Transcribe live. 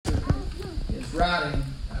writing,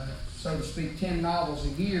 so to speak, 10 novels a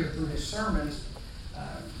year through his sermons.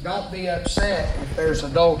 Don't be upset if there's a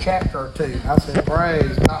dull chapter or two. I said,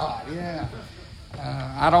 praise God, yeah.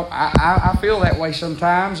 I feel that way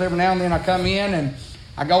sometimes. Every now and then I come in and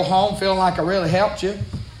I go home feeling like I really helped you.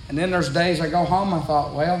 And then there's days I go home, I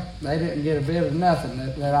thought, well, they didn't get a bit of nothing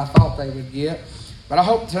that I thought they would get. But I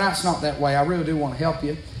hope tonight's not that way. I really do want to help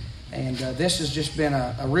you. And this has just been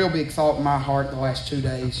a real big thought in my heart the last 2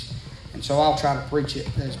 days. And so I'll try to preach it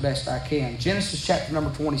as best I can. Genesis chapter number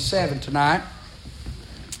 27 tonight.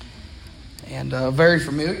 And a very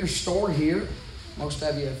familiar story here. Most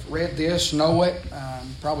of you have read this, know it,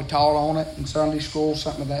 probably taught on it in Sunday school,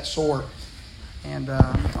 something of that sort. And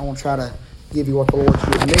I want to try to give you what the Lord's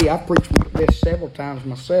given me. I've preached this several times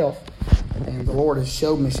myself, and the Lord has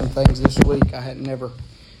showed me some things this week I had never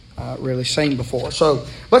really seen before. So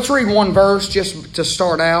let's read one verse just to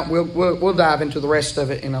start out. We'll dive into the rest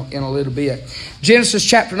of it in a little bit. Genesis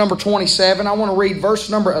chapter number 27. I want to read verse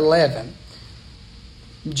number 11.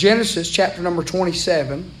 Genesis chapter number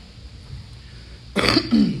 27.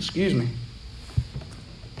 Excuse me.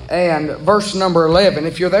 And verse number 11.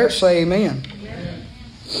 If you're there, say amen. Amen.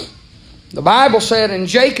 The Bible said, and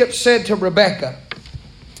Jacob said to Rebekah,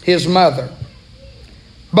 his mother,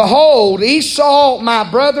 behold, Esau, my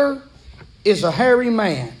brother, is a hairy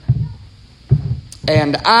man,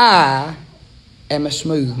 and I am a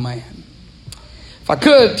smooth man. If I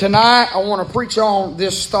could tonight, I want to preach on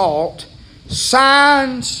this thought,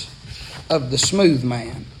 signs of the smooth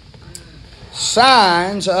man.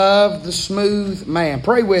 Signs of the smooth man.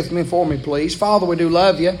 Pray with me for me, please. Father, we do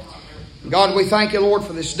love you. God, we thank you, Lord,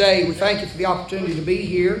 for this day. We thank you for the opportunity to be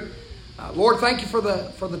here. Lord, thank you for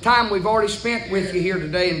the time we've already spent with you here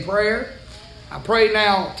today in prayer. I pray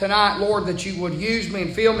now tonight, Lord, that you would use me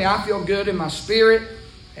and fill me. I feel good in my spirit.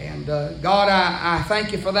 And God, I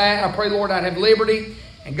thank you for that. I pray, Lord, I'd have liberty.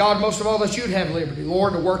 And God, most of all, that you'd have liberty,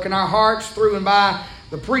 Lord, to work in our hearts through and by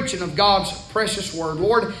the preaching of God's precious word.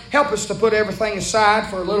 Lord, help us to put everything aside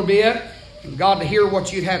for a little bit. And God, to hear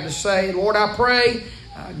what you'd have to say. Lord, I pray,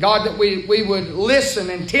 God, that we would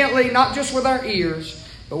listen intently, not just with our ears,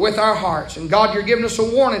 but with our hearts. And God, you're giving us a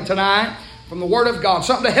warning tonight from the Word of God.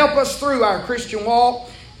 Something to help us through our Christian walk.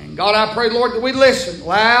 And God, I pray, Lord, that we listen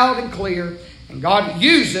loud and clear. And God,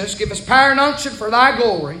 use us. Give us power and unction for thy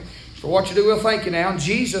glory. For what you do, we'll thank you now. In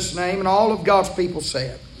Jesus' name, and all of God's people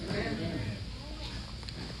said. Amen.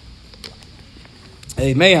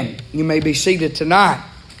 Amen. You may be seated tonight.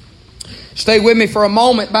 Stay with me for a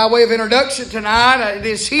moment by way of introduction tonight. It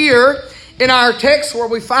is here in our text where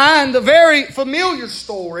we find the very familiar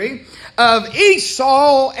story of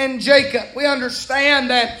Esau and Jacob. We understand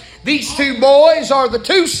that these two boys are the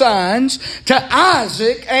two sons to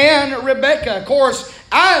Isaac and Rebekah. Of course,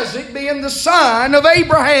 Isaac being the son of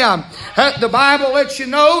Abraham. The Bible lets you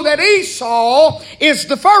know that Esau is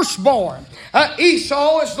the firstborn.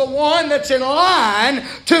 Esau is the one that's in line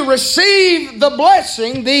to receive the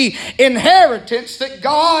blessing, the inheritance that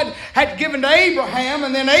God had given to Abraham,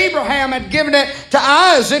 and then Abraham had given it to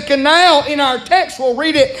Isaac. And now in our text, we'll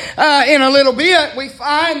read it in a little bit, we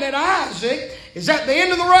find that Isaac is at the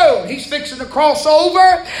end of the road. He's fixing to cross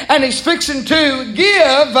over, and he's fixing to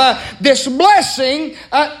give this blessing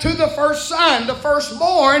to the first son, the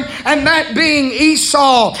firstborn, and that being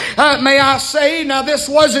Esau. May I say, now this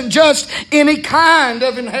wasn't just any kind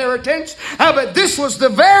of inheritance, but this was the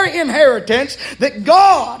very inheritance that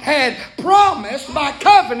God had promised by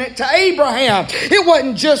covenant to Abraham. It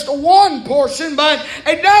wasn't just one portion, but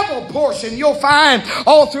a double portion. You'll find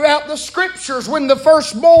all throughout the Scriptures when the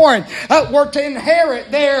firstborn were to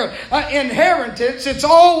inherit their inheritance, it's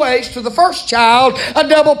always to the first child a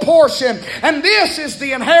double portion. And this is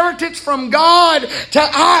the inheritance from God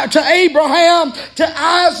to Abraham, to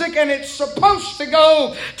Isaac, and it's supposed to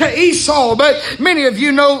go to Esau. But many of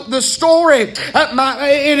you know the story.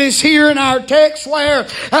 It is here in our text where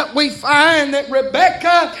we find that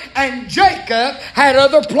Rebekah and Jacob had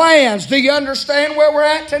other plans. Do you understand where we're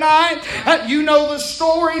at tonight? You know the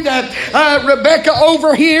story that Rebekah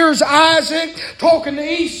overhears Isaac talking to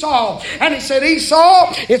Esau. And he said,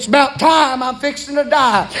 Esau, it's about time. I'm fixing to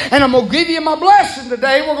die. And I'm going to give you my blessing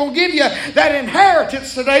today. We're going to give you that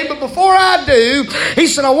inheritance today. But before I do, he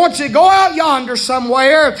said, I want you to go out yonder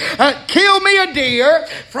somewhere, kill me a deer,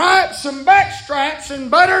 fry up some backstraps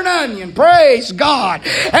and butter and onion. Praise God.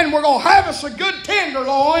 And we're going to have us a good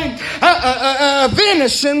tenderloin,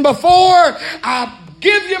 venison before I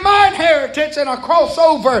give you my inheritance, and I cross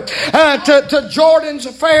over to Jordan's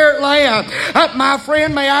fair land. My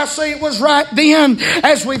friend, may I say it was right then,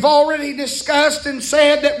 as we've already discussed and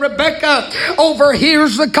said, that Rebekah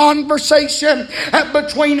overhears the conversation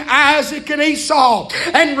between Isaac and Esau.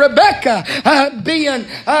 And Rebekah, being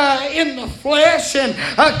in the flesh and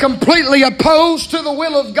completely opposed to the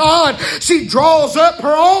will of God, she draws up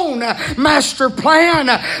her own master plan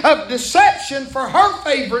of deception for her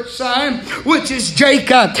favorite son, which is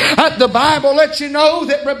Jacob. The Bible lets you know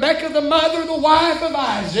that Rebekah, the mother, the wife of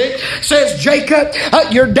Isaac, says, Jacob,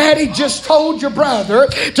 your daddy just told your brother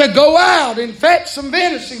to go out and fetch some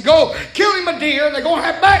venison, go kill him a deer. They're going to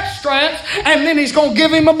have back straps, and then he's going to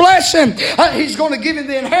give him a blessing. He's going to give him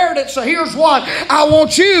the inheritance. So here's what I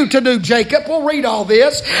want you to do, Jacob. We'll read all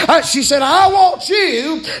this. She said, I want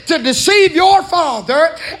you to deceive your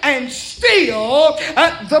father and steal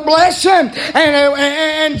the blessing.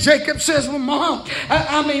 And Jacob says, well, Mom,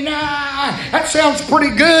 that sounds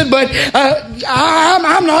pretty good, but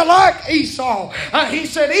I'm not like Esau. He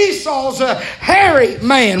said Esau's a hairy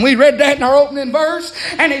man. We read that in our opening verse.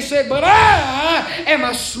 And he said, but I am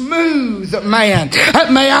a smooth man.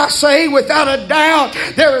 May I say, without a doubt,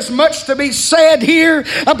 there is much to be said here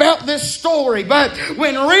about this story. But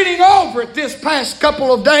when reading over it this past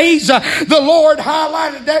couple of days, the Lord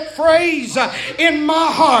highlighted that phrase in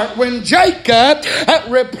my heart when Jacob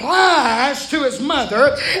replies to his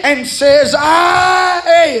mother and says, I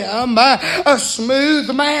am a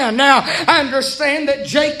smooth man. Now, I understand that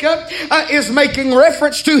Jacob is making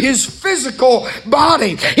reference to his physical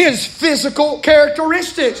body, his physical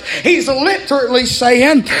characteristics. He's literally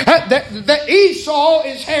saying that Esau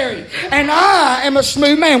is hairy and I am a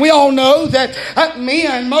smooth man. We all know that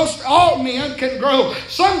all men can grow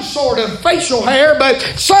some sort of facial hair, but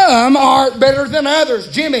some are better than others.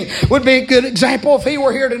 Jimmy would be a good example if he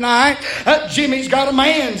were here tonight. Jimmy's got a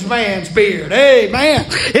man's beard. Hey, man,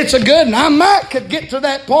 it's a good one. I might could get to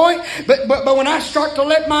that point, but when I start to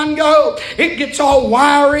let mine go, it gets all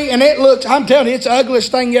wiry and it looks, I'm telling you, it's the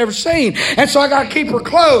ugliest thing you ever seen. And so I got to keep her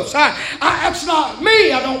close. That's not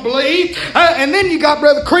me, I don't believe. And then you got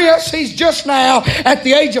Brother Chris. He's just now at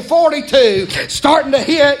the age of 42 starting to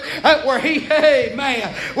hit where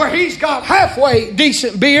he's got halfway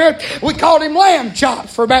decent beard. We called him Lamb Chop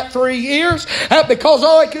for about 3 years because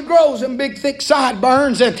all he could grow was them big thick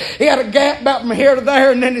sideburns, and he had a gap about from here to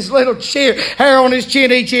there, and then his little hair on his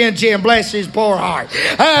chin, bless his poor heart.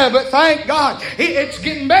 But thank God, it's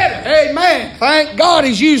getting better. Amen. Thank God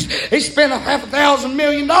he spent $500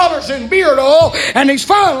 million in beard oil, and he's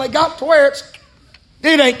finally got to where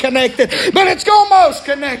it ain't connected, but it's almost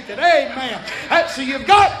connected. Amen. So you've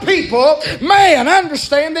got people, man,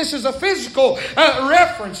 understand this is a physical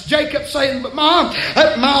reference. Jacob saying, but Mom,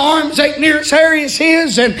 my arms ain't near as hairy as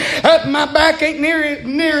his, and my back ain't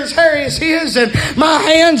near as hairy as his, and my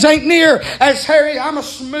hands ain't near as hairy. I'm a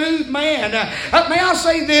smooth man. May I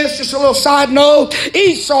say this, just a little side note?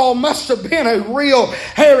 Esau must have been a real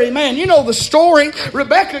hairy man. You know the story.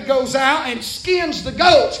 Rebekah goes out and skins the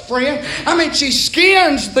goats, friend. She skins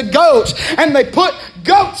the goats, and they put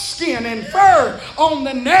goat skin and fur on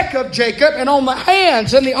the neck of Jacob and on the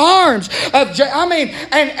hands and the arms of Jacob.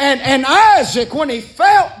 And Isaac, when he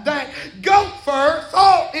felt that goat fur,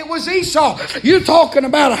 thought it was Esau. You talking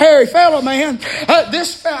about a hairy fellow, man.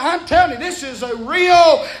 I'm telling you, this is a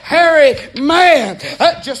real hairy man.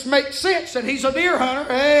 That just makes sense that he's a deer hunter.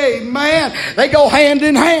 Amen. They go hand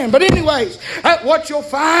in hand. But anyways, what you'll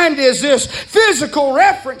find is this physical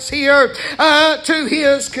reference here to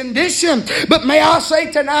his condition. But may I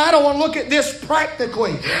say tonight, I want to look at this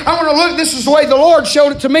practically. This is the way the Lord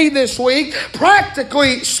showed it to me this week.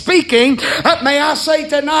 Practically speaking, may I say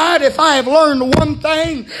tonight, if I have learned one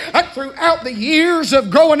thing throughout the years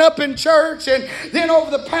of growing up in church, and then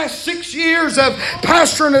over the past 6 years of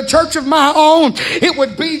pastoring a church of my own, it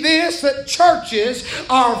would be this, that churches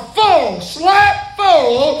are slap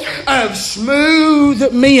full of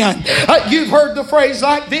smooth men. You've heard the phrase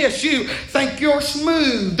like this, you think you're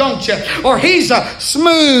smooth, don't you? Or he's a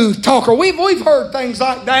smooth talker. We've heard things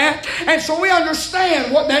like that, and so we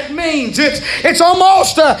understand what that means. It's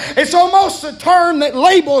almost a term that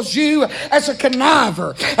labels you as a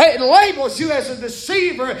conniver. It labels you as a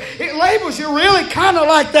deceiver. It labels you really kind of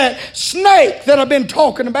like that snake that I've been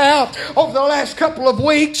talking about over the last couple of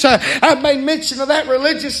weeks. I've made mention of that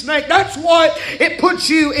religious snake. That's what it puts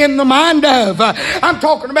you in the mind of. I'm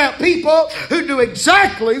talking about people who do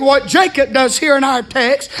exactly what Jacob does here in our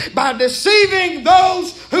text by deceiving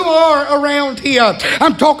those who are around him.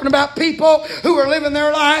 I'm talking about people who are living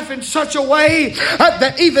their life in such a way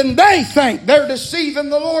that even they think they're deceiving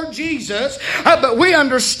the Lord Jesus, but we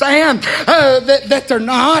understand that they're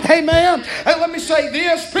not. Amen. Let me say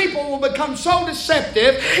this. People will become so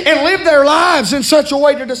deceptive and live their lives in such a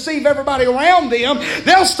way to deceive everybody around them,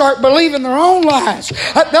 they'll start believing their own lies.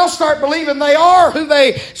 They'll start believing they are who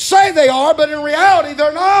they say they are, but in reality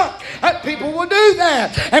they're not. People will do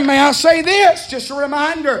that. And may I say this, just a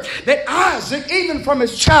reminder that Isaac, even from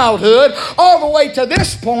his childhood all the way to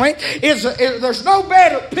this point, there's no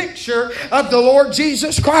better picture of the Lord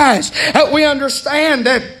Jesus Christ. We understand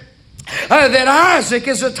that Isaac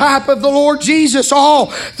is a type of the Lord Jesus all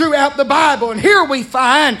throughout the Bible. And here we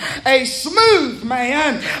find a smooth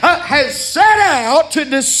man has set out to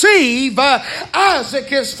deceive Isaac,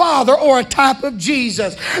 his father, or a type of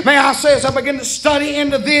Jesus. May I say, as I begin to study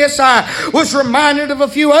into this, I was reminded of a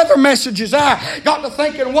few other messages. I got to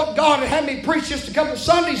thinking what God had me preach just a couple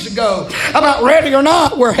Sundays ago about ready or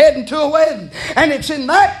not, we're heading to a wedding. And it's in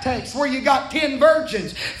that text where you got 10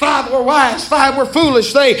 virgins. 5 were wise, 5 were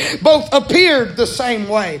foolish. They both appeared the same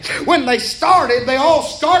way. When they started, they all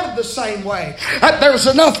started the same way. There was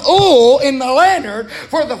enough oil in the lantern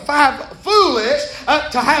for the 5 foolish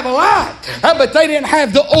to have a light. But they didn't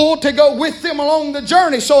have the oil to go with them along the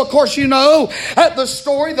journey. So, of course, you know the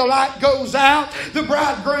story. The light goes out. The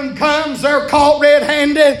bridegroom comes. They're caught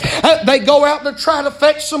red-handed. They go out to try to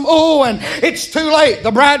fetch some oil, and it's too late.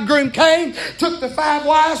 The bridegroom came, took the 5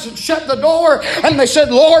 wise and shut the door. And they said,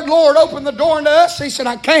 Lord, Lord, open the door unto us. He said,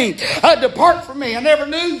 I can't. Depart from me. I never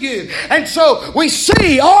knew you. And so we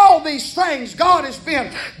see all these things. God has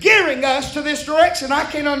been gearing us to this direction. I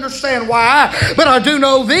can't understand why, but I do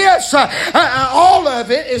know this. All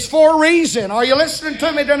of it is for a reason. Are you listening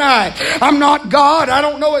to me tonight? I'm not God. I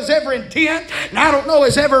don't know His every intent, and I don't know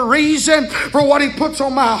His every reason for what He puts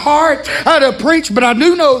on my heart to preach, but I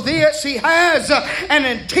do know this. He has an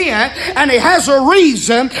intent, and He has a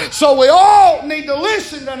reason, so we all need to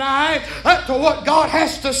listen tonight to what God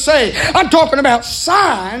has to say. I'm talking about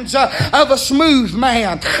signs of a smooth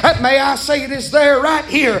man. May I say it is there right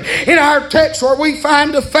here in our text where we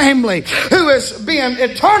find a family who is being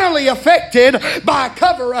eternally affected by a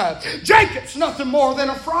cover-up. Jacob's nothing more than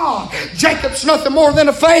a fraud. Jacob's nothing more than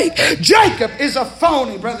a fake. Jacob is a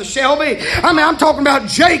phony, Brother Shelby. I'm talking about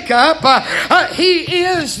Jacob. He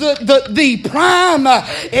is the prime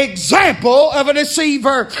example of a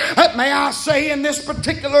deceiver. May I say in this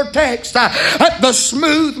particular text, the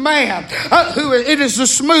smooth man, it is the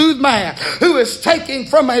smooth man who is taking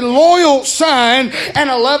from a loyal son and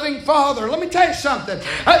a loving father. Let me tell you something.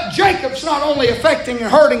 Jacob's not only affecting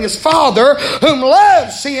and hurting his father, whom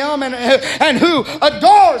loves him and who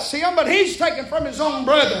adores him, but he's taken from his own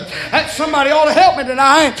brother. Somebody ought to help me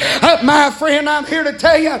tonight. My friend, I'm here to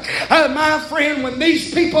tell you, my friend, when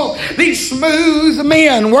these people, these smooth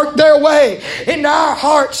men work their way into our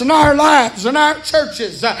hearts and our lives and our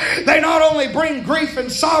churches, they not only bring grief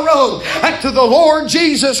and sorrow to the Lord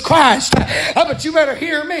Jesus Christ, but you better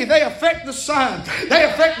hear me, they affect the son, they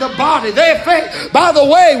affect the body, they affect, by the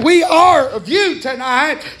way, we are viewed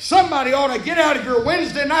tonight. Somebody ought to get out of your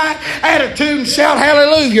Wednesday night attitude and shout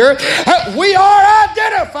hallelujah. We are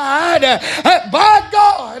identified by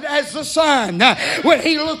God as the son. When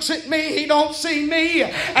He looks at me, He don't see me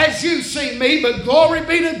as you see me, but glory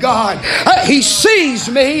be to God, He sees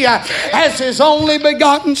me as His only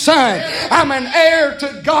begotten son. I'm an heir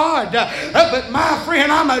to God, but my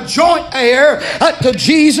friend, I'm a joint heir to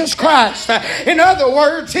Jesus Christ. In other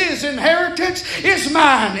words, His inheritance is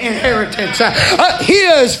mine inheritance.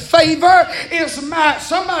 His favor is mine.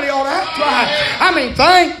 Somebody ought to act right. I mean,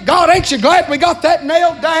 thank God. Ain't you glad we got that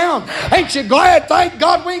nailed down? Ain't you glad? Thank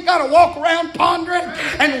God we ain't got to walk around pondering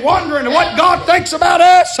and wondering what God thinks about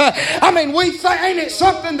us. I mean, ain't it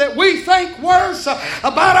something that we think worse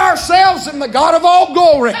about ourselves than the God of all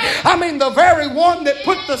glory? I mean, the very one that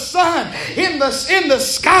put the sun in the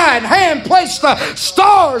sky and hand placed the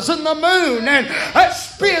stars and the moon and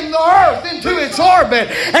spin the earth into its orbit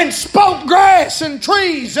and spoke grass and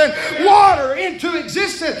trees and water into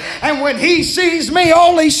existence. And when He sees me,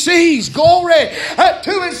 all He sees, glory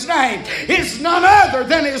to His name, is none other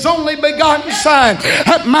than His only begotten Son.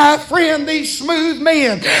 My friend, these smooth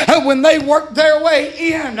men, when they work their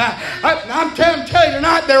way in, I'm telling you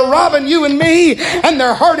tonight, they're robbing you and me, and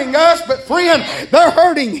they're hurting us, but friend, they're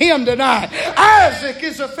hurting him tonight. Isaac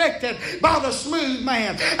is affected by the smooth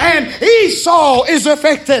man, and Esau is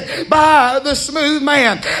affected by the smooth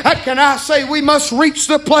man. Can I say we must reach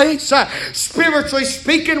the place, spiritually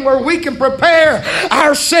speaking, where we can prepare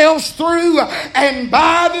ourselves through and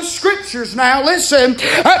by the Scriptures. Now listen, listen,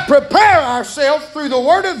 prepare ourselves through the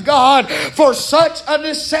Word of God for such a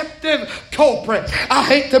deceptive culprit. I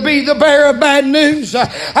hate to be the bearer of bad news.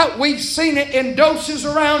 We've seen it in doses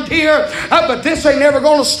around here, but this ain't never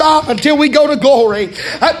going to stop until we go to glory.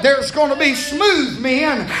 There's going to be smooth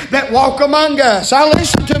men that walk among us.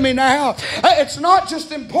 Listen to me now. It's not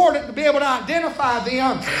just important to be able to identify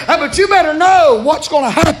them, but you better know what's going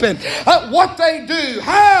to happen, what they do,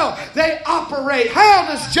 how they operate. How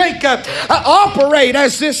does Jacob operate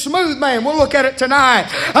as this smooth man? We'll look at it tonight.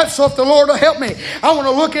 So if the Lord will help me, I want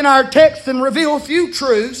to look in our text and reveal a few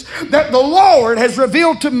truths that the Lord has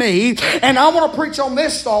revealed to me, and I want to preach on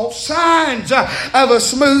this thought: signs of a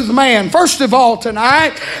smooth man. First of all,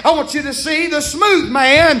 tonight, I want you to see the smooth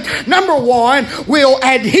man, number one, will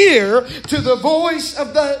adhere to the voice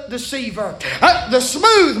of the deceiver. The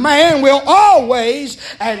smooth man will always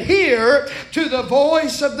adhere to the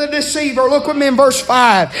voice of the deceiver. Look with me in verse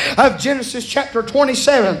 5 of Genesis chapter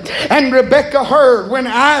 27. And Rebekah heard when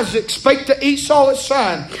Isaac spake to Esau his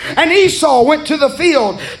son. And Esau went to the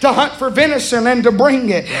field to hunt for venison and to bring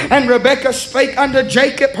it. And Rebekah spake unto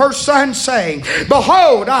Jacob her son, saying,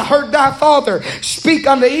 Behold, I heard thy father speak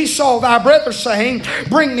unto Esau thy brother, saying,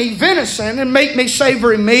 Bring me venison and make me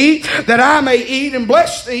savory meat, that I may eat and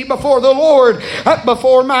bless thee before the Lord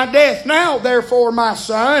before my death. Now therefore, my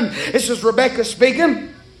son, this is Rebekah speaking,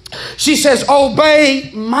 she says,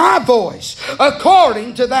 obey my voice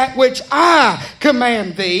according to that which I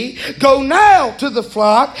command thee. Go now to the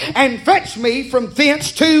flock and fetch me from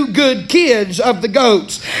thence 2 good kids of the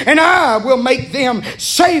goats, and I will make them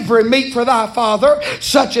savory meat for thy father,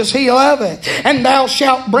 such as he loveth. And thou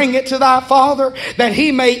shalt bring it to thy father, that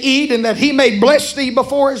he may eat, and that he may bless thee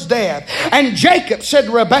before his death. And Jacob said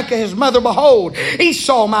to Rebekah his mother, Behold,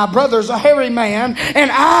 Esau my brother is a hairy man,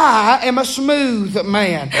 and I am a smooth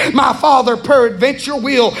man. My father peradventure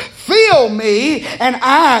will fill me, and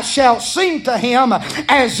I shall seem to him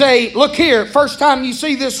as a, look here, first time you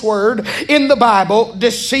see this word in the Bible,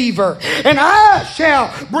 deceiver. And I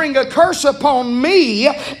shall bring a curse upon me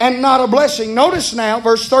and not a blessing. Notice now,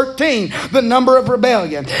 verse 13, the number of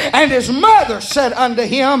rebellion. And his mother said unto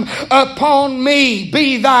him, Upon me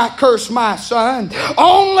be thy curse, my son.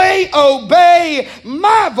 Only obey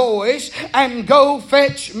my voice and go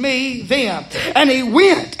fetch me them. And he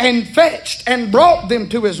went and fetched and brought them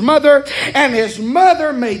to his mother, and his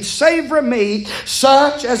mother made savory meat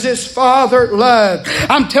such as his father loved.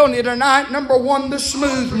 I'm telling you tonight, number one, the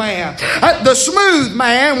smooth man. The smooth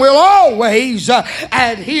man will always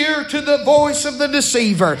adhere to the voice of the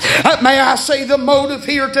deceiver. May I say the motive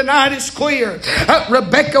here tonight is clear.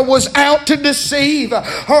 Rebekah was out to deceive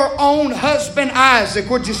her own husband Isaac.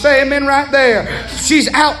 Would you say amen right there? She's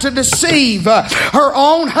out to deceive her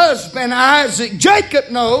own husband Isaac. Jacob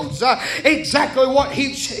knows exactly what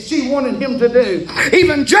she wanted him to do.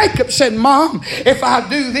 Even Jacob said, Mom, if I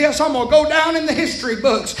do this, I'm going to go down in the history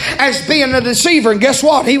books as being a deceiver. And guess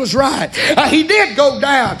what? He was right. He did go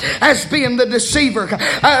down as being the deceiver.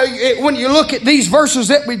 When you look at these verses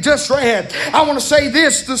that we just read, I want to say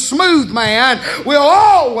this: the smooth man will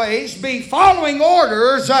always be following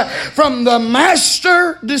orders from the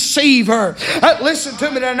master deceiver. Listen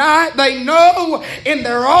to me tonight. They know in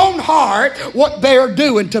their own heart what they're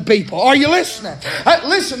doing to people. Are you listening?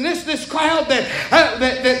 Listen, this crowd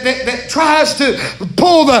that tries to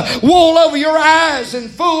pull the wool over your eyes and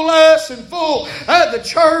fool us and fool the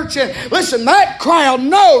church. And listen, that crowd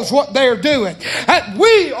knows what they're doing.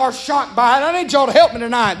 We are shocked by it. I need y'all to help me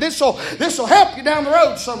tonight. This will help you down the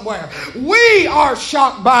road somewhere. We are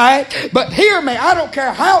shocked by it, but hear me. I don't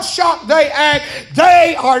care how shocked they act.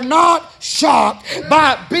 They are not shocked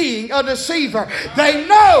by being a deceiver. They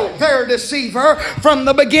know they're a deceiver from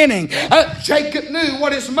the beginning. Jacob knew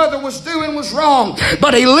what his mother was doing was wrong,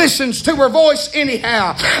 but he listens to her voice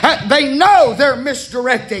anyhow. They know they're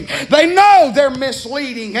misdirecting. They know they're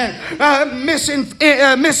misleading and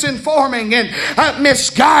misinforming and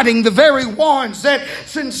misguiding the very ones that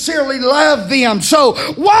sincerely love them. So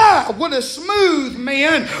why would the smooth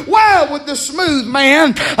man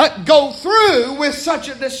go through with such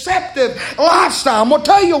a deceptive lifestyle? I'm going to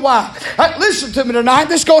tell you why. Listen to me tonight.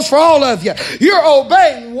 This goes for all of you. You're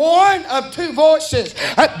obeying one of two voices.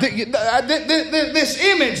 This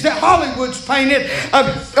image that Hollywood's painted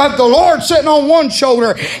of the Lord sitting on one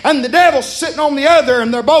shoulder and the devil sitting on the other,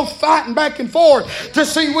 and they're both fighting back and forth to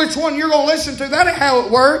see which one you're going to listen to. That ain't how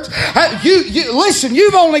it works. You listen,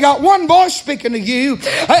 you've only got one voice speaking to you,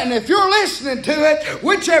 and if you're listening to it,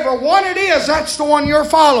 whichever one it is, that's the one you're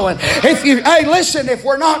following. If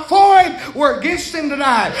we're not for him, we're against him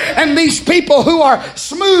tonight. And these people who are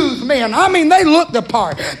smooth men, I mean, they look the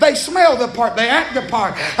part, they smell the part, they act the part.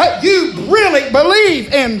 heart. You really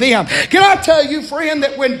believe in them. Can I tell you, friend,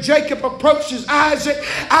 that when Jacob approaches Isaac,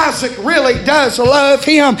 Isaac really does love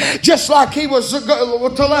him just like he was to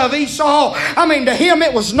love Esau. I mean, to him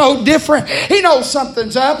it was no different. He knows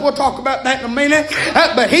something's up. We'll talk about that in a minute.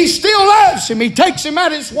 But he still loves him. He takes him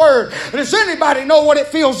at his word. Does anybody know what it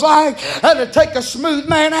feels like to take a smooth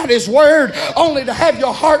man at his word, only to have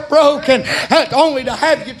your heart broken, only to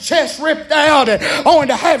have your chest ripped out, and only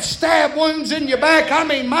to have stab wounds in your back? I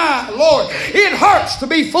mean, my Lord, it hurts to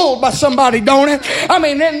be fooled by somebody, don't it? I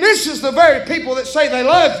mean, and this is the very people that say they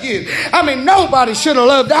love you. I mean, nobody should have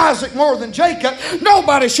loved Isaac more than Jacob.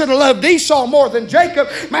 Nobody should have loved Esau more than Jacob.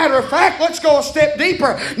 Matter of fact, let's go a step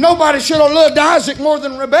deeper. Nobody should have loved Isaac more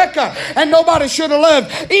than Rebekah, and nobody should have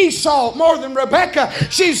loved Esau more than Rebekah.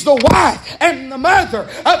 She's the wife and the mother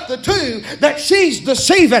of the two that she's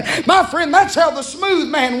deceiving. My friend, that's how the smooth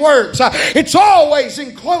man works. It's always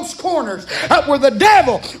in close corners where the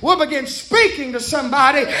devil will begin speaking to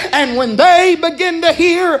somebody, and when they begin to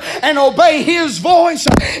hear and obey his voice,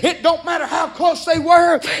 it don't matter how close they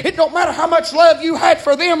were, it don't matter how much love you had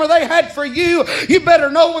for them or they had for you, you better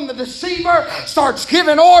know when the deceiver starts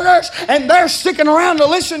giving orders and they're sticking around to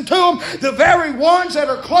listen to them, the very ones that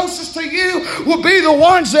are closest to you will be the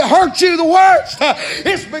ones that hurt you the worst.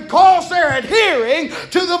 It's because they're adhering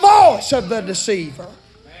to the voice of the deceiver.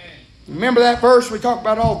 Remember that verse we talk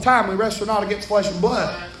about all the time, we wrestle not against flesh and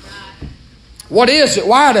blood. What is it?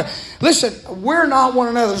 Why? Listen, we're not one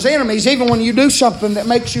another's enemies. Even when you do something that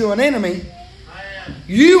makes you an enemy,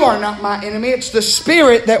 you are not my enemy. It's the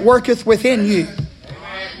Spirit that worketh within you.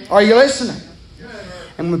 Are you listening?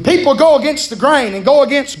 And when people go against the grain and go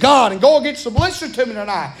against God and go against the... Listen to me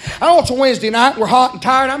tonight. I know it's a Wednesday night. We're hot and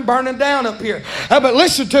tired. I'm burning down up here. But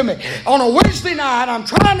listen to me. On a Wednesday night, I'm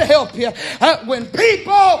trying to help you. When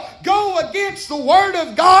people go against the Word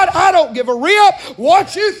of God, I don't give a rip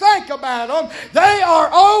what you think about them. They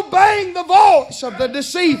are obeying the voice of the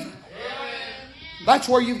deceiver. That's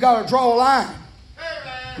where you've got to draw a line.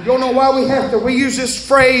 You don't know why we use this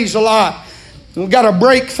phrase a lot. We've got to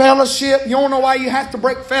break fellowship. You don't know why you have to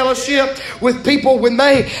break fellowship with people when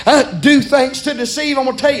they do things to deceive. I'm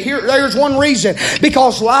going to tell you here, there's one reason.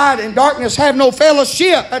 Because light and darkness have no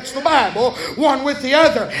fellowship. That's the Bible. One with the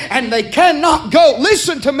other. And they cannot go.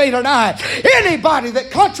 Listen to me tonight. Anybody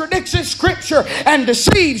that contradicts this Scripture and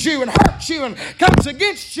deceives you and hurts you and comes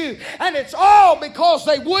against you, and it's all because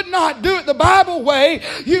they would not do it the Bible way,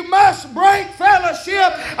 you must break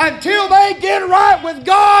fellowship until they get right with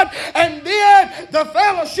God, and then the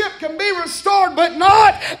fellowship can be restored, but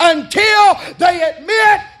not until they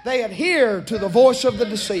admit they adhere to the voice of the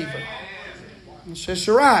deceiver. It's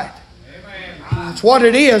right. That's what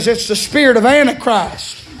it is. It's the spirit of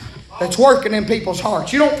Antichrist that's working in people's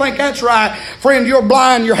hearts. You don't think that's right, friend, you're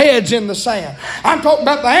blind, your head's in the sand. I'm talking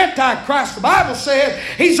about the Antichrist. The Bible says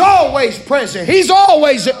he's always present. He's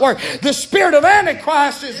always at work. The spirit of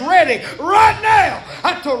Antichrist is ready right now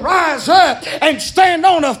to rise up and stand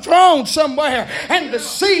on a throne somewhere and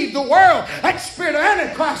deceive the world. That spirit of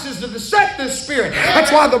Antichrist is the deceptive spirit.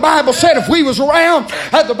 That's why the Bible said if we was around,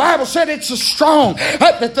 the Bible said it's a strong,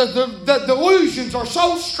 that the delusions are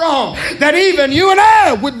so strong that even you and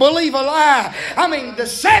I would believe a lie. I mean,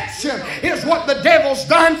 deception is what the devil's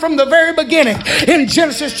done from the very beginning. In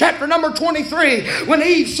Genesis chapter number 23, when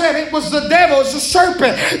Eve said it was the devil, it's the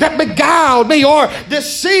serpent that beguiled me or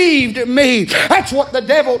deceived me. That's what the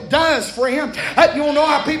devil does, friend. You don't know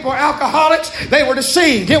how people are alcoholics? They were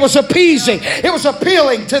deceived. It was appeasing. It was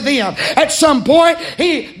appealing to them. At some point,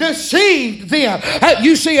 he deceived them.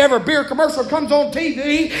 You see every beer commercial comes on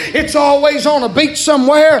TV, it's always on a beach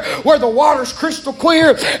somewhere where the water's crystal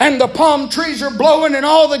clear and the palm trees are blowing and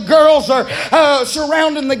all the girls are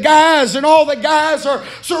surrounding the guys and all the guys are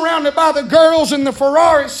surrounded by the girls and the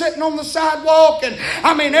Ferrari sitting on the sidewalk, and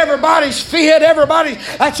I mean everybody's fit,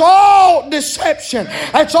 that's all deception.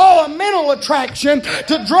 That's all a mental attraction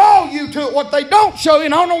to draw you to it. What they don't show you,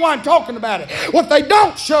 and I don't know why I'm talking about it, what they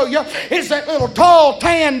don't show you is that little tall,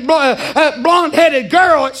 tan, blonde-headed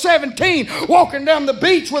girl at 17 walking down the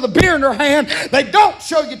beach with a beer in her hand. They don't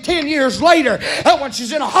show you 10 years later when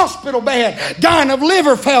she's in a hospital bed dying of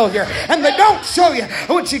liver failure. And they don't show you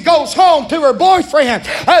when she goes home to her boyfriend.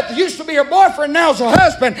 Used to be her boyfriend, now's her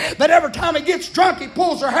husband. That every time he gets drunk, he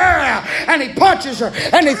pulls her hair out and he punches her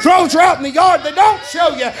and he throws her out in the yard. They don't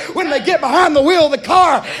show you when they get behind the wheel of the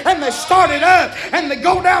car and they start it up and they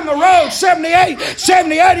go down the road 70,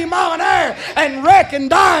 80 mile an hour and wreck and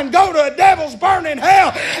die and go to a devil's burning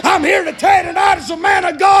hell. I'm here to tell you tonight, as a man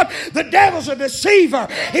of God, the devil's a deceiver.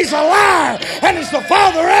 He's a liar and he's the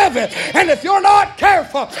father of it. And if you're not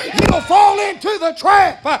careful, you'll fall into the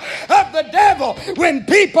trap of the devil. When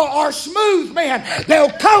people are smooth men,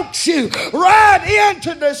 they'll coax you right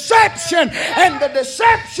into deception. And the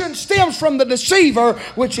deception stems from the deceiver,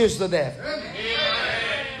 which is the devil.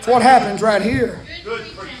 That's what happens right here.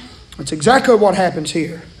 That's exactly what happens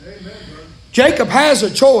here. Jacob has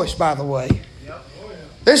a choice, by the way.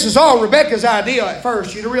 This is all Rebekah's idea at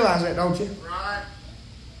first. You realize that, don't you?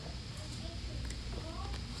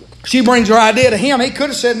 She brings her idea to him. He could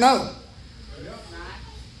have said no.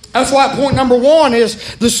 That's why point number one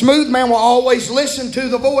is the smooth man will always listen to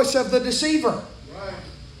the voice of the deceiver.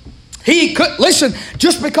 He could listen.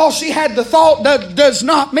 Just because she had the thought does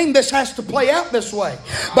not mean this has to play out this way.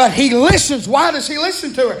 But he listens. Why does he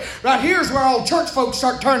listen to her? Right here's where all church folks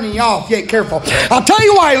start turning you off. Get careful. I'll tell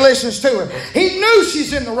you why he listens to her. He knew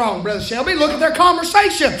she's in the wrong, Brother Shelby. Look at their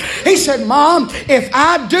conversation. He said, Mom, if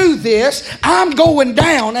I do this, I'm going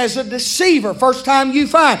down as a deceiver. First time you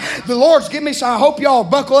find. The Lord's given me, so I hope y'all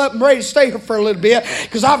buckle up and ready to stay here for a little bit,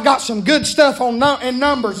 because I've got some good stuff on in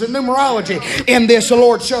numbers and numerology in this the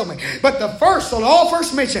Lord showed me. But the first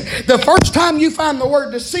mention, the first time you find the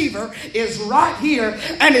word deceiver is right here,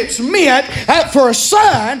 and it's meant for a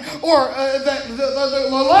son or the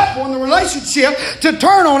loved one, the relationship, to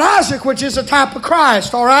turn on Isaac, which is a type of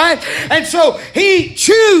Christ, all right? And so he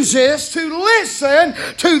chooses to listen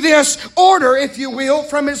to this order, if you will,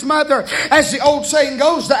 from his mother. As the old saying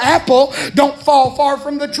goes, the apple don't fall far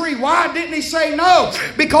from the tree. Why didn't he say no?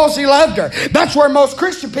 Because he loved her. That's where most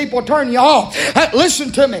Christian people turn you off.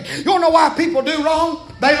 Listen to me. You don't know why people do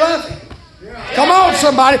wrong? They love Him. Come on,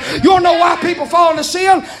 somebody. You don't know why people fall into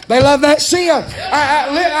sin? They love that sin.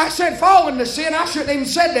 I said fall into sin. I shouldn't even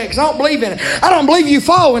said that because I don't believe in it. I don't believe you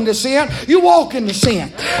fall into sin. You walk into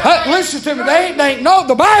sin. Listen to me. They ain't no.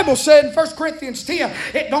 The Bible said in 1 Corinthians 10,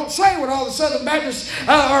 it don't say what all the Southern Baptists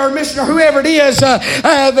or missionary, whoever it is,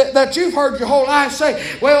 that you've heard your whole life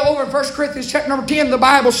say. Well, over in 1 Corinthians chapter number 10, the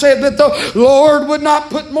Bible said that the Lord would not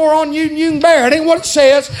put more on you than you can bear. It ain't what it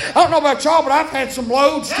says. I don't know about y'all, but I've had some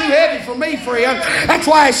loads too heavy for me, friend. That's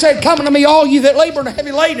why I said, come unto me, all you that labor and are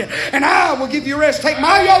heavy laden, and I will give you rest. Take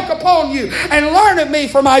my yoke upon you and learn of me,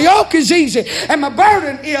 for my yoke is easy and my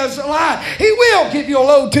burden is light. He will give you a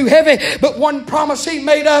load too heavy. But one promise He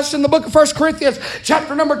made us in the book of 1 Corinthians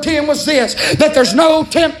chapter number 10 was this, that there's no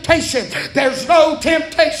temptation. There's no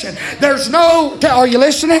temptation. There's no, are you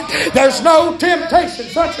listening? There's no temptation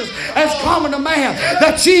such as common to man,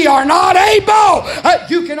 that ye are not able.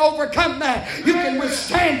 You can overcome that. You can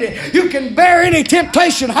withstand it. You can bear any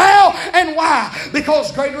temptation. How and why?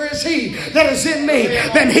 Because greater is He that is in me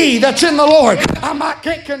than he that's in the Lord. I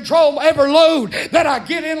can't control every load that I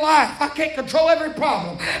get in life. I can't control every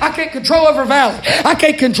problem. I can't control every valley. I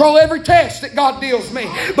can't control every test that God deals me.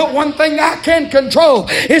 But one thing I can control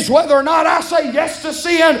is whether or not I say yes to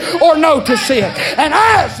sin or no to sin. And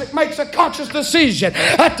Isaac makes a conscious decision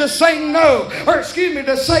to say no,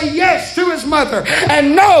 to say yes to his mother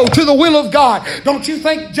and no to the will of God. Don't you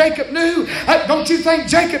think Jacob knew? Don't you think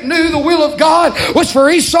Jacob knew the will of God was for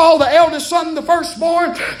Esau, the eldest son, the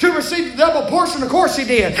firstborn, to receive the double portion? Of course he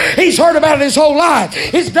did. He's heard about it his whole life.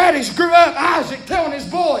 His daddies grew up, Isaac, telling his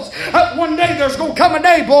boys, one day there's going to come a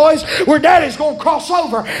day, boys, where daddy's going to cross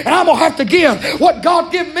over, and I'm going to have to give what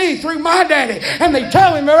God gave me through my daddy. And they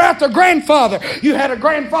tell him they're out their grandfather. You had a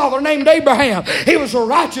grandfather named Abraham. He was a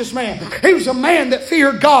righteous man. He was a man that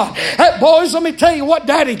feared God. Boys, let me tell you what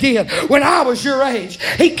daddy did when I was your age.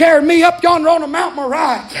 He carried me up yonder on the Mount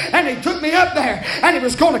Moriah, and he took me up there, and he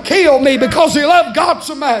was going to kill me because he loved God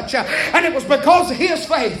so much. And it was because of his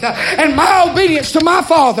faith and my obedience to my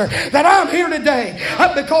father that I'm here today.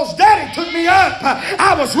 Because daddy took me up,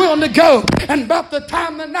 I was willing to go. And about the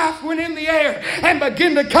time the knife went in the air and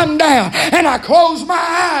began to come down, and I closed my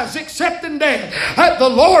eyes accepting death, the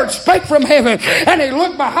Lord spake from heaven, and he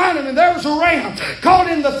looked behind him, and there was a ram caught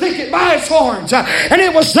in the thicket by his horns. And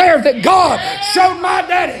it was there that God showed my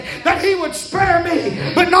daddy that he would spare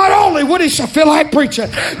me. But not only would he, I feel like preaching,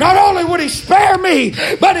 not only would he spare me,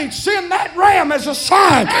 but he'd send that ram as a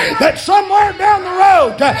sign that somewhere down the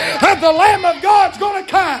road the Lamb of God's going to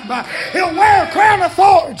come. He'll wear a crown of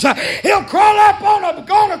thorns. He'll crawl up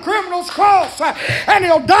on a criminal's cross, and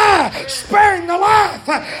he'll die sparing the life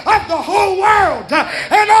of the whole world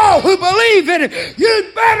and all who believe in it.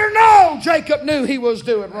 You'd better know Jacob knew he was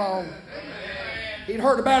doing wrong. He'd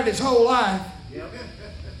heard about it his whole life.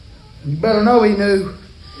 You better know he knew.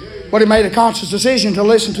 But he made a conscious decision to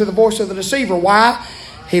listen to the voice of the deceiver. Why?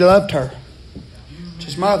 He loved her. It's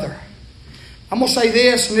his mother. I'm going to say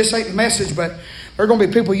this, and this ain't the message, but there are going to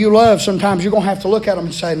be people you love. Sometimes you're going to have to look at them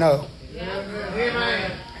and say no.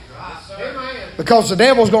 Amen. Because the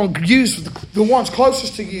devil's going to use the ones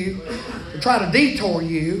closest to you to try to detour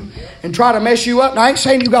you and try to mess you up. Now, I ain't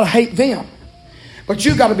saying you got to hate them. But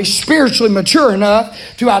you've got to be spiritually mature enough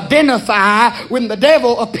to identify when the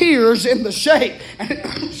devil appears in the shape,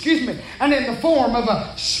 excuse me, and in the form of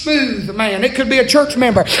a smooth man. It could be a church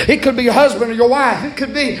member. It could be your husband or your wife. It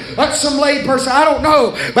could be some lay person. I don't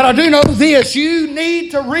know. But I do know this. You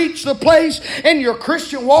need to reach the place in your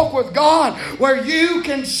Christian walk with God where you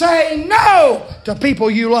can say no to people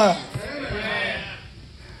you love. Amen.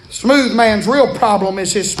 Smooth man's real problem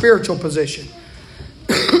is his spiritual position.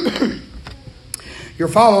 You're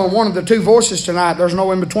following one of the two voices tonight. There's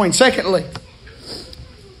no in between. Secondly,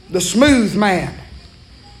 the smooth man.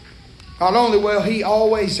 Not only will he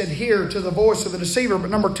always adhere to the voice of the deceiver, but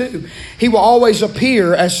number two, he will always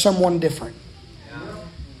appear as someone different.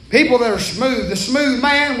 People that are smooth, the smooth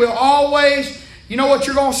man will always, you know what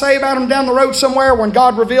you're going to say about them down the road somewhere when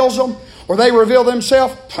God reveals them or they reveal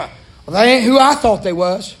themselves? Well, they ain't who I thought they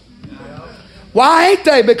was. Why ain't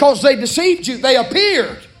they? Because they deceived you. They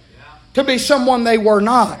appeared to be someone they were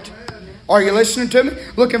not. Are you listening to me?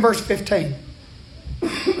 Look in verse 15.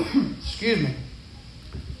 Excuse me.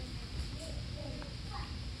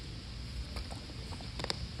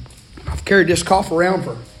 I've carried this cough around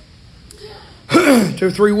for 2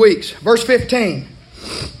 or 3 weeks. Verse 15.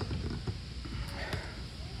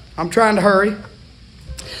 I'm trying to hurry.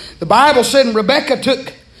 The Bible said, and Rebekah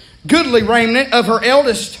took goodly raiment of her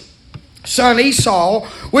eldest son Esau,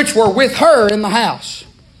 which were with her in the house.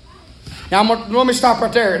 Now, let me stop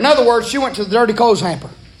right there. In other words, she went to the dirty clothes hamper.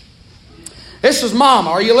 This is Mama.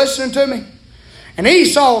 Are you listening to me? And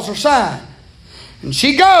Esau's her son. And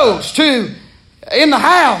she goes in the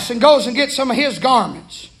house and goes and gets some of his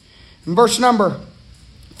garments. In verse number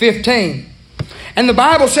 15. And the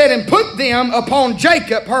Bible said, and put them upon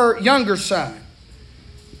Jacob, her younger son.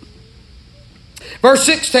 Verse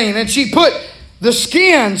 16. And she put the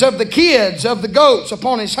skins of the kids of the goats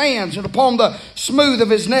upon his hands and upon the smooth of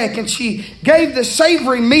his neck. And she gave the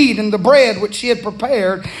savory meat and the bread which she had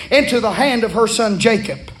prepared into the hand of her son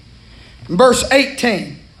Jacob. Verse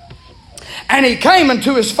 18. And he came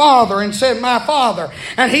unto his father and said, my father.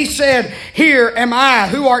 And he said, here am I.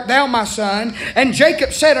 Who art thou, my son? And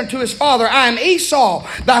Jacob said unto his father, I am Esau,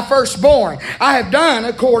 thy firstborn. I have done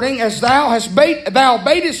according as thou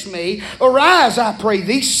badest me. Arise, I pray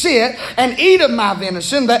thee, sit and eat of my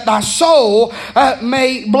venison, that thy soul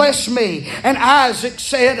may bless me. And Isaac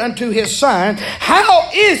said unto his son, how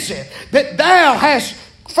is it that thou hast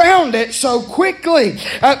found it so quickly,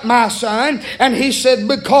 my son? And he said,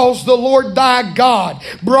 because the Lord thy God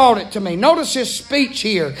brought it to me. Notice his speech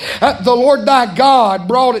here. The Lord thy God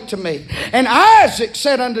brought it to me. And Isaac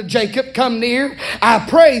said unto Jacob, come near, I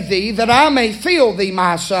pray thee, that I may feel thee,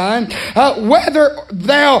 my son, whether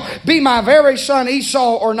thou be my very son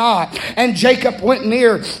Esau or not. And Jacob went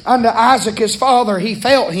near unto Isaac his father. He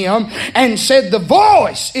felt him and said, the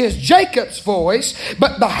voice is Jacob's voice,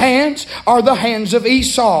 but the hands are the hands of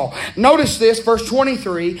Esau. Notice this, verse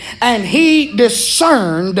 23. And he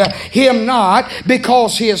discerned him not,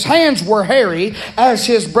 because his hands were hairy as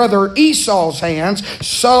his brother Esau's hands.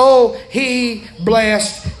 So he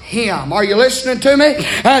blessed him. Are you listening to me?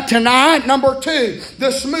 Tonight, number two,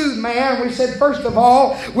 the smooth man, we said first of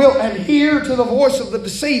all, will adhere to the voice of the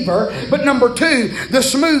deceiver. But number two, the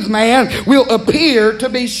smooth man will appear to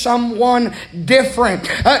be someone different.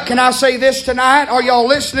 Can I say this tonight? Are y'all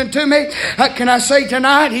listening to me? Can I say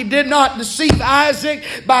tonight, he did not deceive Isaac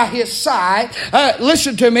by his sight.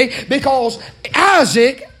 Listen to me, because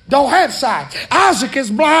Isaac don't have sight. Isaac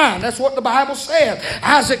is blind. That's what the Bible says.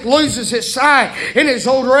 Isaac loses his sight in his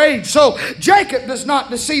older age. So Jacob does not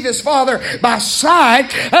deceive his father by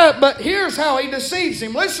sight. But here's how he deceives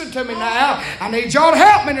him. Listen to me now. I need y'all to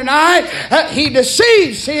help me tonight. He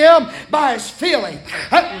deceives him by his feeling.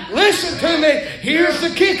 Listen to me. Here's the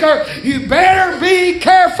kicker. You better be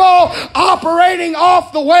careful operating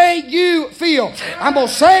off the way you feel. I'm going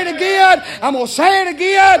to say it again. I'm going to say it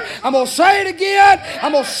again. I'm going to say it again.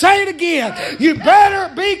 I'm going to say it again. You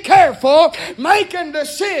better be careful making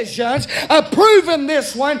decisions, approving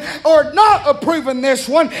this one or not approving this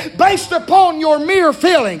one based upon your mere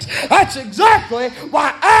feelings. That's exactly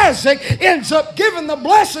why Isaac ends up giving the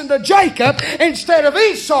blessing to Jacob instead of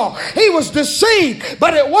Esau. He was deceived,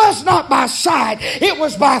 but it was not by sight. It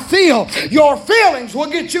was by feel. Your feelings will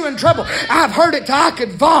get you in trouble. I've heard it till I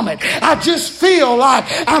could vomit. I just feel like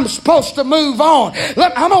I'm supposed to move on.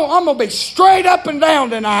 Look, I'm going to be straight up and down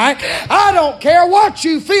tonight. I don't care what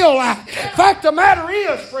you feel like. In fact, the matter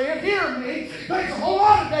is, friend, hear me. There's a whole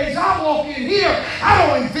lot of days I walk in here, I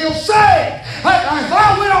don't even feel saved. If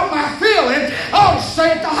I went on my feeling, all of a sudden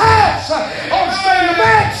stay at the house, or stay in the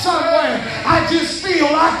bed somewhere. I just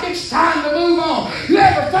feel like it's time to move on. You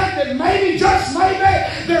ever think that maybe, just maybe,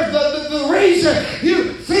 there's the reason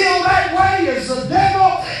you feel that way is the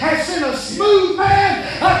devil has sent a smooth man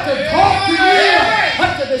to talk to you,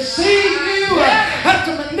 to deceive you,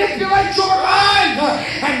 to manipulate your mind,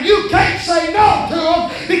 and you can't say no to him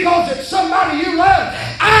because it's somebody you love.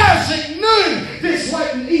 Isaac knew this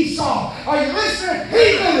wasn't Esau. Are you listening?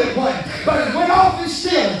 He knew it wasn't, but he went off his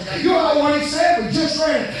feelings. You know what he said? We just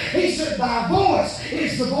read it. He said, thy voice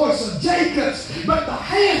is the voice of Jacob's, but the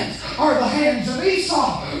hands are the hands of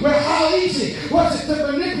Esau. Well, how easy was it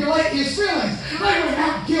to manipulate his feelings? They went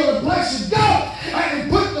out and killed a blessed goat and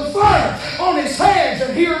put the fur on his hands,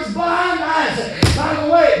 and here's blind Isaac. By the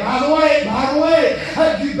way,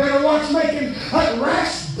 you better watch making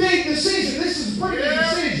rash, big decisions. This is a pretty big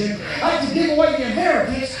decision to give away the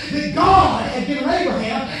inheritance that God had given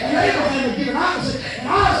Abraham, and Abraham had given Isaac, and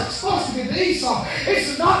Isaac's supposed to give to Esau.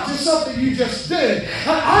 It's not just something you just do.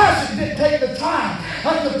 Isaac didn't take the time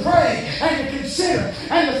to pray and to consider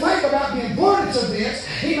and to think about the importance of this.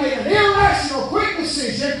 He made an irrational, quick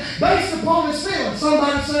decision based upon his feelings.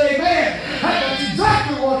 Somebody say amen. That's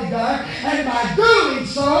exactly what he done. And by doing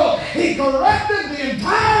so, he corrupted the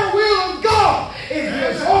entire will of God in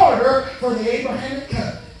his order for the Abrahamic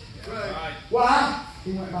covenant. Right. Why?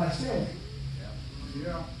 He went by his feelings.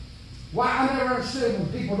 Yeah. Why? I never understood when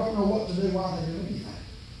people don't know what to do while they do anything.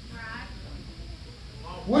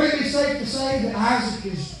 Would it be safe to say that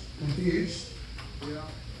Isaac is confused? Yeah.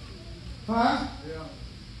 Huh? Yeah.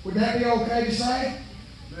 Would that be okay to say?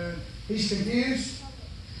 Man. He's confused?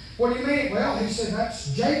 What do you mean? Well, he said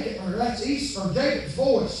that's Jacob, or that's Jacob's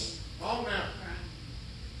voice. On now.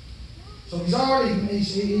 So he's already,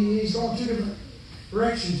 he's going two different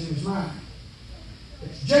directions in his mind.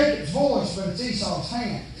 It's Jacob's voice, but it's Esau's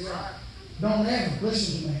hands. Right. Don't ever,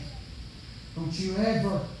 listen to me, don't you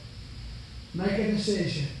ever make a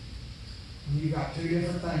decision when you've got two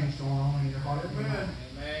different things going on in your heart and your mind.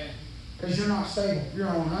 Amen. Because you're not stable. You're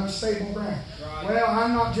on unstable ground. Right. Well,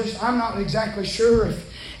 I'm not exactly sure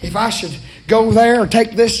if I should go there or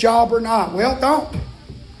take this job or not. Well, don't.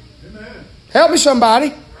 Amen. Help me, somebody.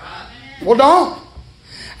 Right. Well, don't.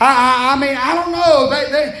 I mean, I don't know.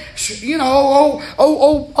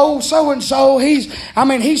 So-and-so, he's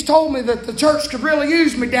told me that the church could really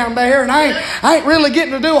use me down there, and I ain't really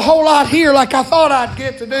getting to do a whole lot here like I thought I'd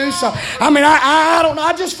get to do. So, I don't know.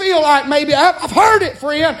 I just feel like maybe, I've heard it,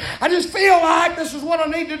 friend. I just feel like this is what I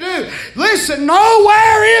need to do. Listen,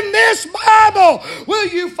 nowhere in this Bible will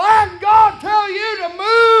you find God tell you to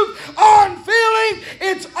move on feeling.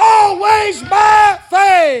 It's always by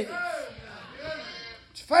faith.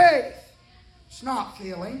 Faith. It's not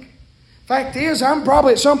feeling. Fact is, I'm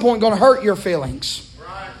probably at some point going to hurt your feelings.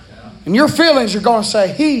 Right. And your feelings are going to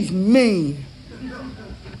say, he's mean.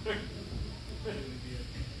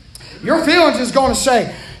 Your feelings is going to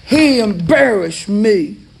say, he embarrassed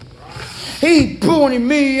me. He pointed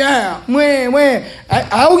me out.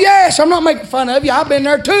 Oh yes, I'm not making fun of you. I've been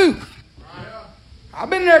there too. I've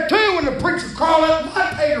been there too when the preacher crawled up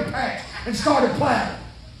my tater patch and started plowing.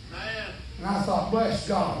 And I thought, bless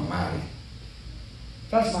God Almighty.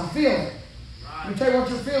 That's my feeling. Let me tell you what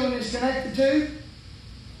your feeling is connected to.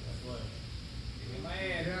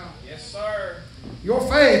 Amen. Yes, sir. Your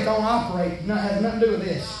faith don't operate, has nothing to do with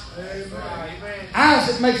this. Amen.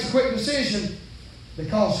 Isaac makes a quick decision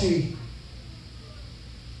because he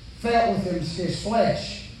felt with his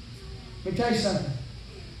flesh. Let me tell you something.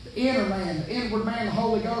 The inner man, the inward man, the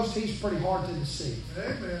Holy Ghost, he's pretty hard to deceive.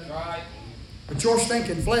 Amen. Right. But your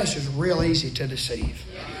stinking flesh is real easy to deceive.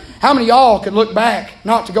 How many of y'all could look back,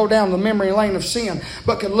 not to go down the memory lane of sin,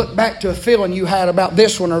 but could look back to a feeling you had about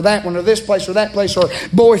this one or that one or this place or that place or a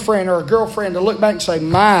boyfriend or a girlfriend to look back and say,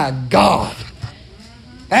 my God,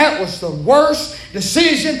 that was the worst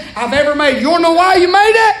decision I've ever made. You want to know why you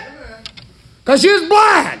made it? Because you was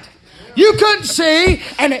blind. You couldn't see,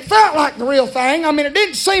 and it felt like the real thing. I mean, it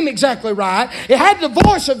didn't seem exactly right. It had the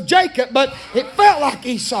voice of Jacob, but it felt like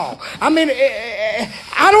Esau. I mean,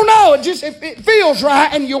 I don't know. It feels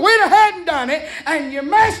right, and you went ahead and done it, and you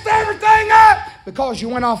messed everything up because you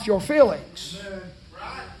went off your feelings.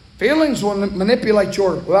 Feelings will manipulate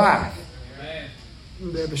your life.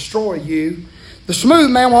 They'll destroy you. The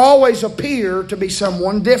smooth man will always appear to be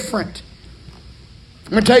someone different.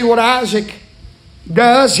 Let me tell you what Isaac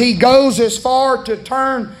does. He goes as far to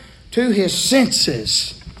turn to his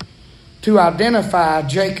senses to identify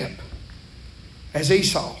Jacob as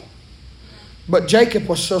Esau. But Jacob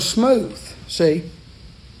was so smooth. See?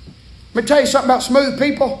 Let me tell you something about smooth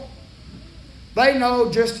people. They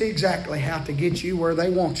know just exactly how to get you where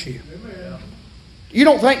they want you. Amen. You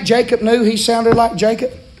don't think Jacob knew he sounded like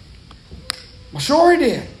Jacob? Well, sure he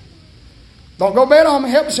did. Don't go bet on me.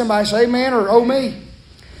 Help somebody say amen or oh me.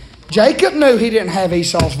 Jacob knew he didn't have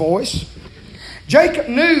Esau's voice. Jacob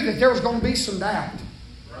knew that there was going to be some doubt.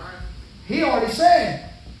 He already said,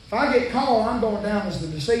 if I get caught, I'm going down as the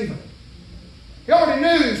deceiver. He already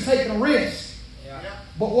knew he was taking a risk.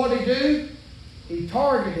 But what did he do? He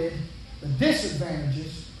targeted the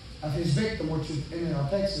disadvantages of his victim, which is in our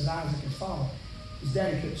text is Isaac, his father. His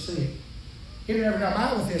daddy couldn't see him. He'd have never got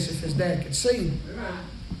by with this if his dad could see him.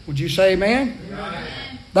 Would you say amen? Amen?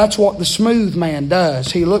 That's what the smooth man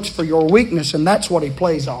does. He looks for your weakness, and that's what he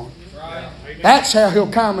plays on. That's how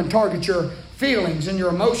he'll come and target your feelings and your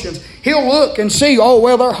emotions. He'll look and see, oh,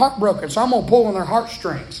 well, they're heartbroken, so I'm going to pull on their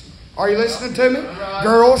heartstrings. Are you listening to me?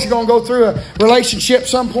 Girls, you're going to go through a relationship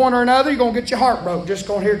some point or another. You're going to get your heart broke. Just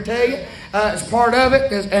going here to tell you. It's part of it,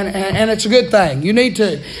 and it's a good thing. You need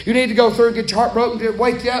to go through and get your heart broken to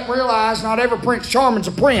wake you up and realize not every Prince Charming's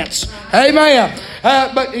a prince. Amen.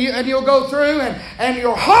 But you'll go through and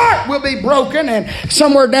your heart will be broken, and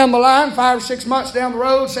somewhere down the line, 5 or 6 months down the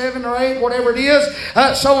road, 7 or 8, whatever it is,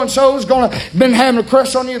 so-and-so is going to been having a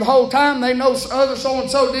crush on you the whole time. They know other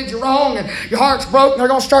so-and-so did you wrong, and your heart's broken. They're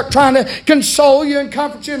going to start trying to console you and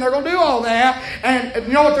comfort you, and they're going to do all that. And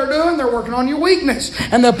you know what they're doing? They're working on your weakness,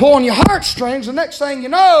 and they're pulling your heartstrings. The next thing you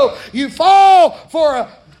know, you fall for a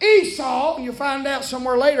Esau, and you find out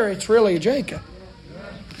somewhere later it's really a Jacob.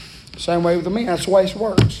 Same way with the men. That's the way it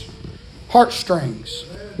works. Heartstrings,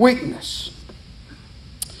 weakness.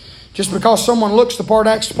 Just because someone looks the part,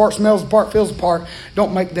 acts the part, smells the part, feels the part,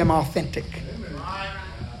 don't make them authentic.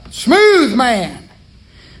 Smooth man.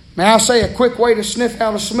 May I say a quick way to sniff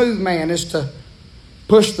out a smooth man is to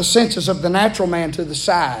push the senses of the natural man to the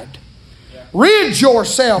side. Rid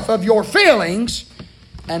yourself of your feelings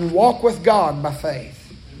and walk with God by faith.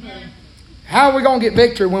 How are we going to get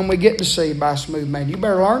victory when we get deceived by a smooth man? You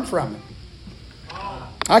better learn from it.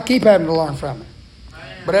 I keep having to learn from it.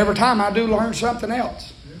 But every time I do learn something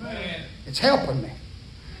else. It's helping me.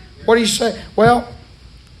 What do you say? Well,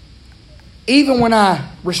 even when I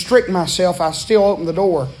restrict myself, I still open the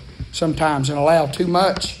door sometimes and allow too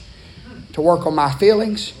much to work on my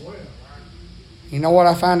feelings. You know what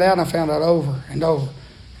I found out? I found out over and over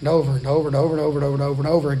and over and over and over and over and over and over and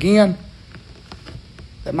over again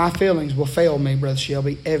that my feelings will fail me, Brother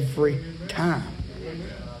Shelby, every time.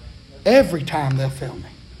 Every time they'll fail me.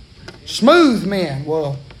 Smooth men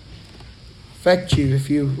will affect you if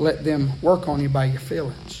you let them work on you by your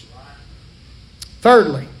feelings.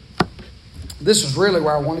 Thirdly, this is really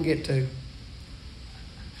where I want to get to.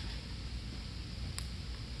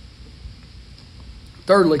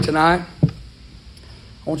 Thirdly, tonight,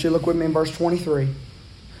 I want you to look with me in verse 23.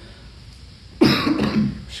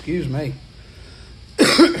 Excuse me.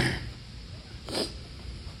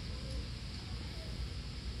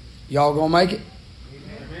 Y'all gonna make it?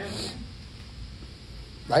 Amen.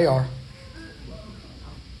 They are.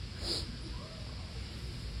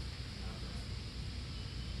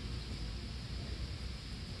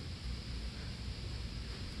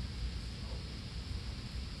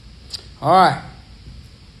 All right.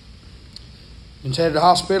 Been headed to the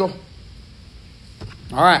hospital?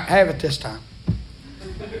 All right, have it this time.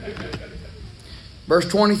 Verse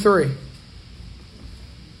 23.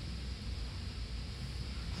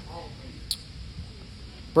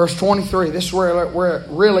 Verse 23. This is where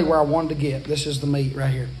I wanted to get. This is the meat right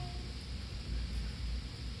here.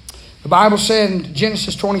 The Bible said in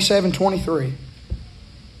Genesis 27:23,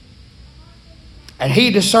 and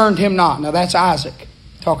he discerned him not. Now that's Isaac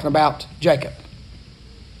talking about Jacob.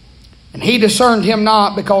 And he discerned him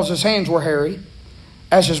not because his hands were hairy,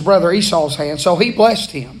 as his brother Esau's hands. So he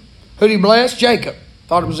blessed him. Who did he bless? Jacob.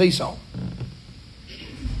 Thought it was Esau.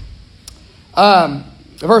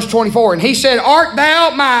 Verse 24. And he said, art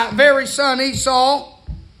thou my very son Esau?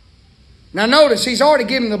 Now notice, he's already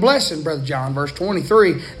given the blessing, Brother John, verse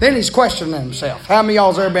 23. Then he's questioning himself. How many of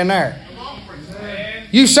y'all's ever been there?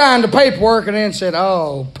 You signed the paperwork and then said,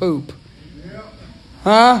 oh, poop.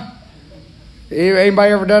 Huh?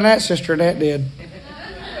 Anybody ever done that? Sister Annette did.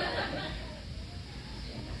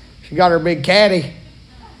 She got her big caddy.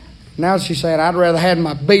 Now she's saying, I'd rather have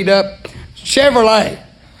my beat up Chevrolet.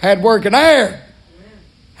 Had working there.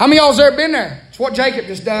 How many of y'all's ever been there? It's what Jacob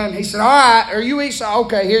just done. He said, all right, are you Esau?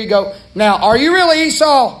 Okay, here you go. Now, are you really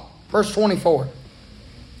Esau? Verse 24.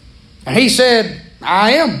 And he said,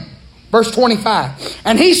 I am. Verse 25.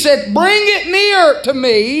 And he said, bring it near to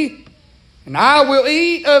me, and I will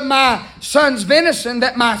eat of my son's venison,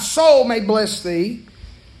 that my soul may bless thee.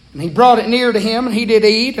 And he brought it near to him, and he did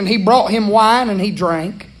eat, and he brought him wine, and he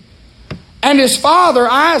drank. And his father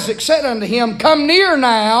Isaac said unto him, Come near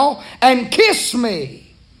now and kiss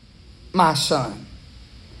me, my son.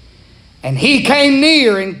 And he came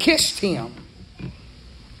near and kissed him.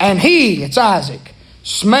 And he, it's Isaac,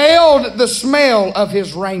 smelled the smell of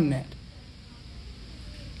his raiment,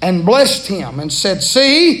 and blessed him, and said,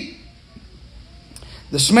 See,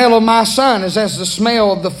 the smell of my son is as the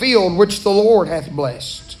smell of the field which the Lord hath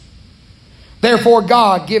blessed. Therefore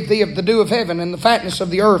God give thee of the dew of heaven, and the fatness of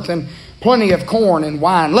the earth, and plenty of corn and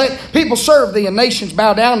wine. Let people serve thee, and nations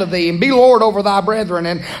bow down to thee, and be Lord over thy brethren,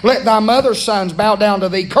 and let thy mother's sons bow down to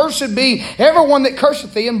thee. Cursed be everyone that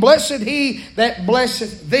curseth thee, and blessed he that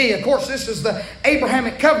blesseth thee. Of course, this is the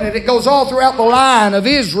Abrahamic covenant. It goes all throughout the line of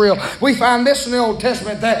Israel. We find this in the Old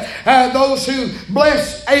Testament, that those who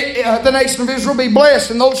bless the nation of Israel will be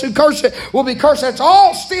blessed, and those who curse it will be cursed. That's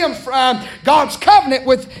all stems from God's covenant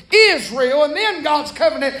with Israel, and then God's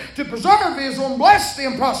covenant to preserve Israel and bless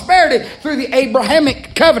them prosperity through the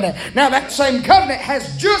Abrahamic covenant. Now that same covenant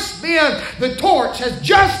has just been, the torch has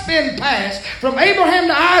just been passed from Abraham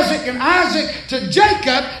to Isaac and Isaac to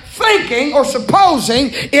Jacob, thinking or supposing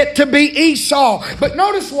it to be Esau. But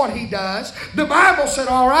notice what he does. The Bible said,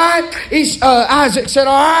 all right. Isaac said,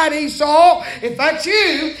 all right, Esau, if that's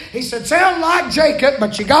you, he said, sound like Jacob,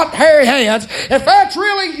 but you got hairy hands. If that's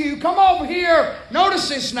really you, come over here. Notice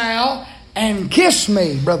this now, and kiss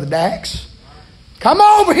me, Brother Dax. Come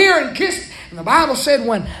over here and kiss. And the Bible said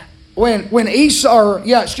when Esau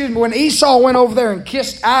went over there and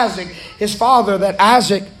kissed Isaac, his father, that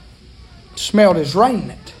Isaac smelled his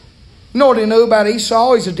raiment. You know what he knew about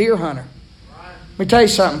Esau? He's a deer hunter. Let me tell you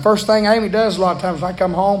something. First thing Amy does a lot of times when I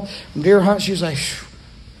come home from deer hunt, she's like,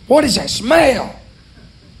 what is that smell?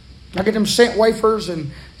 I get them scent wafers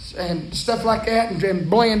and stuff like that and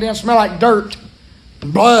blend in. Smell like dirt,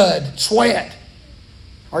 blood, sweat.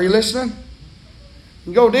 Are you listening?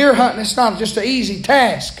 You go deer hunting, it's not just an easy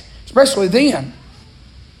task, especially then.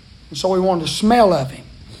 And so we wanted the smell of him.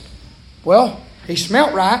 Well, he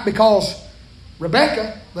smelt right because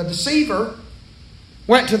Rebekah, the deceiver,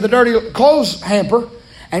 went to the dirty clothes hamper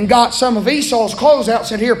and got some of Esau's clothes out and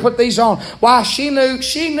said, here, put these on. Why? She knew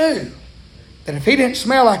that if he didn't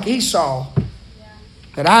smell like Esau,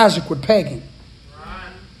 that Isaac would peg him.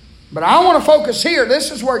 But I want to focus here. This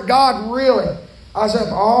is where God really... I was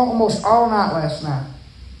up almost all night last night.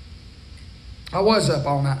 Over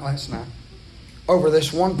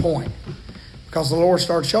this one point, because the Lord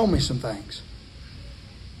started showing me some things.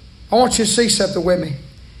 I want you to see something with me.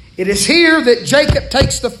 It is here that Jacob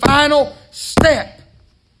takes the final step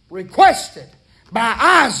requested by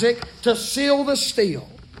Isaac to seal the deal.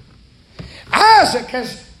 Isaac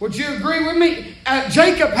has, would you agree with me?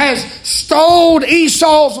 Jacob has stole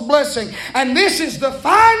Esau's blessing. And this is the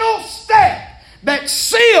final step that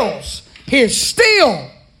seals his steal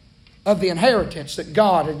of the inheritance that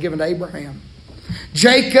God had given to Abraham.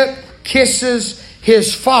 Jacob kisses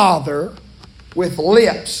his father with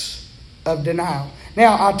lips of denial.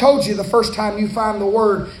 Now, I told you the first time you find the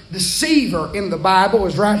word deceiver in the Bible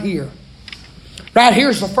is right here. Right here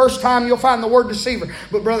is the first time you'll find the word deceiver.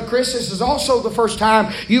 But Brother Chris, this is also the first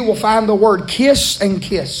time you will find the word kiss and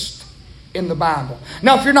kissed in the Bible.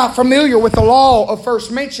 Now, if you're not familiar with the law of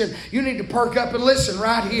first mention, you need to perk up and listen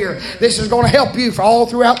right here. This is going to help you for all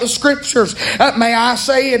throughout the Scriptures. May I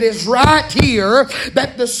say it is right here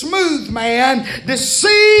that the smooth man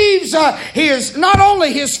deceives not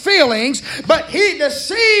only his feelings, but he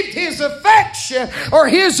deceived his affection or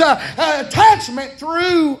his attachment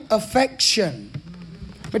through affection.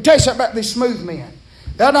 Let me tell you something about these smooth men.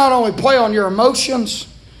 They'll not only play on your emotions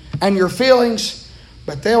and your feelings,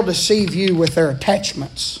 but they'll deceive you with their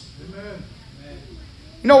attachments. Amen.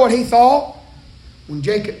 You know what he thought? When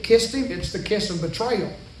Jacob kissed him, it's the kiss of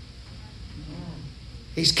betrayal.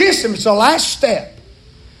 He's kissed him. It's the last step.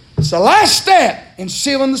 It's the last step in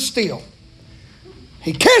sealing the deal.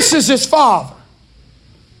 He kisses his father,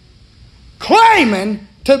 claiming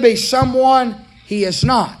to be someone he is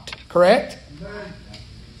not. Correct?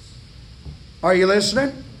 Are you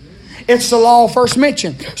listening? It's the law of first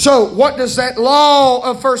mention. So what does that law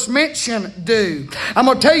of first mention do? I'm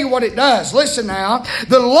going to tell you what it does. Listen now.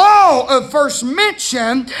 The law of first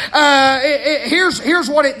mention, here's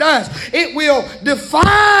what it does. It will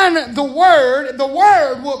define the word. The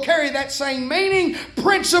word will carry that same meaning,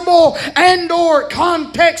 principle, and or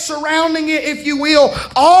context surrounding it, if you will,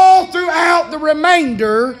 all throughout the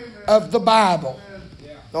remainder of the Bible.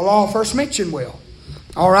 The law of first mention will.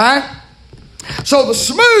 All right? So the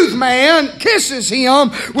smooth man kisses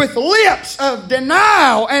him with lips of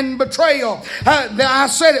denial and betrayal. I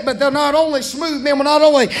said it, but they'll not only smooth men will not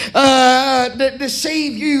only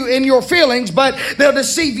deceive you in your feelings, but they'll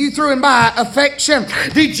deceive you through and by affection.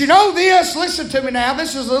 Did you know this? Listen to me now.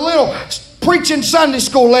 This is a little preaching Sunday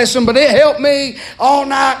school lesson, but it helped me all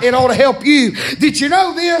night. It ought to help you. Did you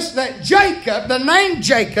know this? That Jacob, the name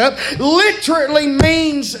Jacob, literally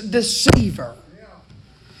means deceiver.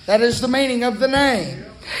 That is the meaning of the name.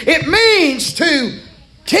 It means to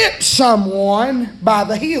tip someone by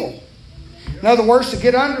the heel. In other words, to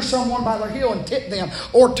get under someone by their heel and tip them,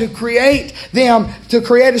 or to create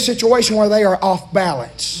a situation where they are off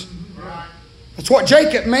balance. That's what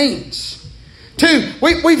Jacob means.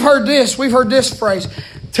 We've heard this phrase,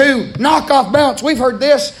 to knock off balance. We've heard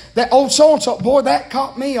this, that old so-and-so, boy, that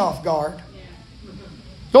caught me off guard.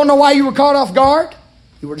 Don't know why you were caught off guard?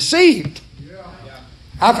 You were deceived.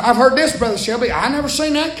 I've heard this, Brother Shelby. I never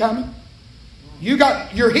seen that coming.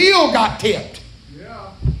 Your heel got tipped.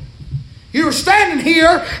 You were standing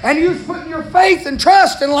here and you was putting your faith and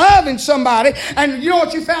trust and love in somebody, and you know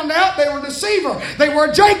what you found out? They were a deceiver. They were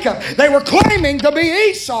a Jacob. They were claiming to be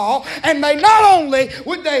Esau, and they not only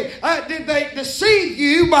did they deceive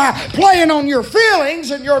you by playing on your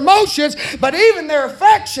feelings and your emotions, but even their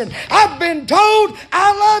affection. I've been told,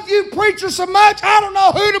 I love you, preacher, so much I don't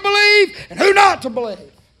know who to believe and who not to believe.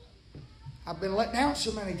 I've been let down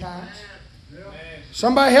so many times.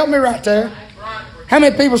 Somebody help me right there. How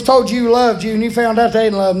many people's told you loved you and you found out they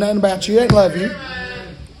didn't love nothing about you? They didn't love you.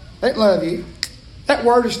 They didn't love you. That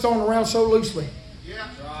word is thrown around so loosely.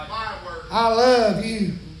 I love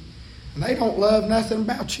you. And they don't love nothing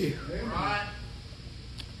about you.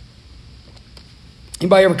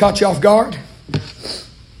 Anybody ever caught you off guard?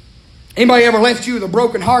 Anybody ever left you with a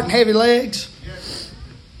broken heart and heavy legs?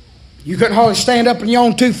 You couldn't hardly stand up on your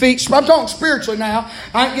own 2 feet. I'm talking spiritually now.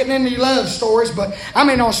 I ain't getting into your love stories, but I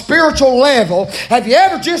mean on a spiritual level. Has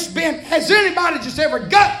anybody just ever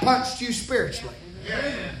gut punched you spiritually?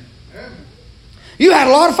 You had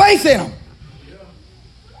a lot of faith in them.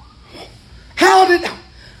 How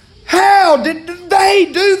did they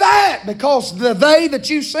do that? Because the they that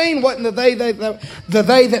you seen wasn't the they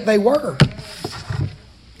that they were.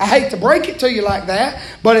 I hate to break it to you like that,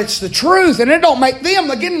 but it's the truth, and it don't make them.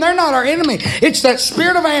 Again, they're not our enemy. It's that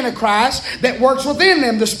spirit of Antichrist that works within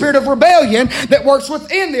them, the spirit of rebellion that works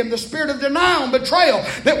within them, the spirit of denial and betrayal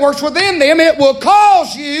that works within them. It will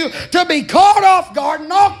cause you to be caught off guard,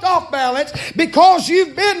 knocked off balance, because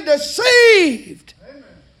you've been deceived.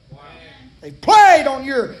 They played on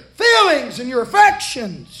your feelings and your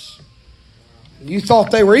affections. You thought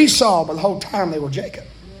they were Esau, but the whole time they were Jacob.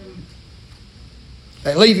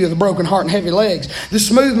 They leave you with a broken heart and heavy legs. The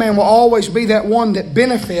smooth man will always be that one that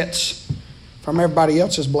benefits from everybody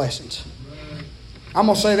else's blessings. I'm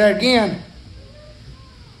going to say that again.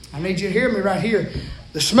 I need you to hear me right here.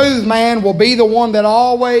 The smooth man will be the one that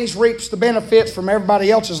always reaps the benefits from everybody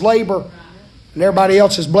else's labor and everybody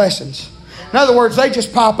else's blessings. In other words, they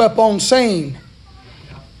just pop up on scene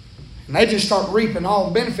and they just start reaping all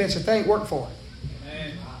the benefits that they ain't worked for.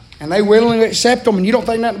 And they willingly accept them, and you don't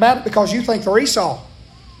think nothing about it because you think they're Esau.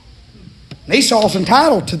 And Esau's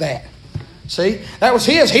entitled to that. See, that was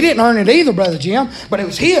his. He didn't earn it either, Brother Jim, but it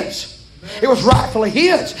was his. It was rightfully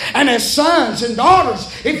his. And as sons and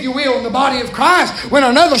daughters, if you will, in the body of Christ, when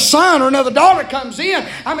another son or another daughter comes in,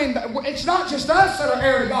 I mean, it's not just us that are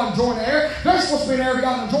heir to God and joint heir. They're supposed to be an heir to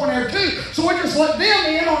God and joint heir too. So we just let them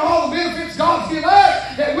in on all the benefits God's given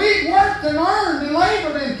us that we've worked and earned and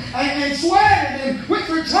labored and sweated and went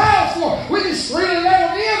through trials for. We just really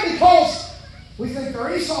let them in because we think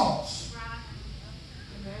they're Esau's.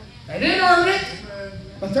 They didn't earn it,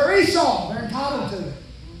 but they're Esau. They're entitled to it.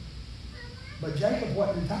 But Jacob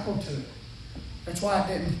wasn't entitled to it. That's why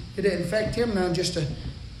it didn't affect him none just to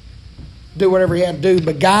do whatever he had to do,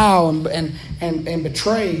 beguile and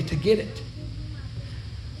betray to get it.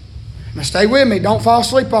 Now stay with me. Don't fall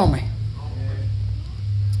asleep on me.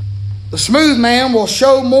 The smooth man will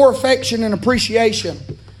show more affection and appreciation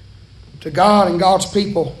to God and God's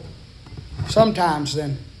people sometimes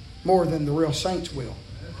more than the real saints will.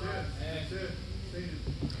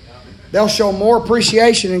 They'll show more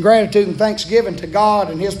appreciation and gratitude and thanksgiving to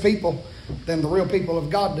God and His people than the real people of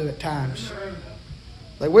God do at times.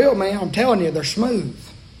 They will, man. I'm telling you, they're smooth.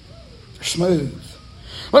 They're smooth.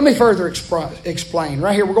 Let me further explain.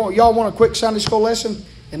 Right here, y'all want a quick Sunday school lesson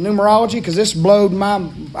in numerology? Because this blowed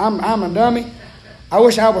I'm a dummy. I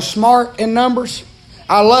wish I was smart in numbers.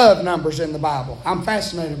 I love numbers in the Bible. I'm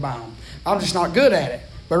fascinated by them. I'm just not good at it.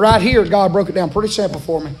 But right here, God broke it down pretty simple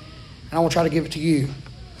for me. And I want to try to give it to you.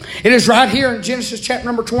 It is right here in Genesis chapter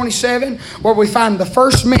number 27 where we find the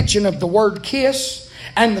first mention of the word kiss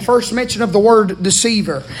and the first mention of the word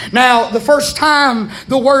deceiver. Now, the first time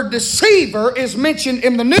the word deceiver is mentioned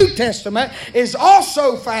in the New Testament is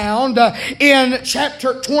also found in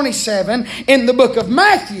chapter 27 in the book of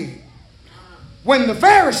Matthew, when the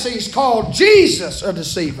Pharisees called Jesus a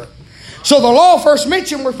deceiver. So the law first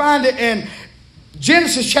mentioned, we find it in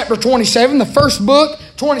Genesis chapter 27, the first book,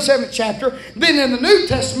 27th chapter. Then in the New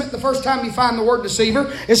Testament, the first time you find the word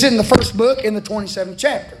deceiver is in the first book in the 27th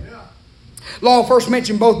chapter. Law first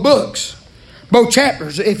mentioned both books, both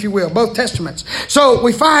chapters, if you will, both testaments. So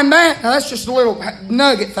we find that. Now that's just a little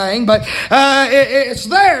nugget thing, but it's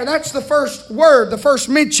there. That's the first word, the first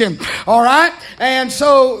mention. All right? And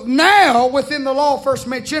so now within the law first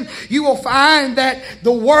mention, you will find that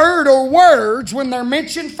the word or words, when they're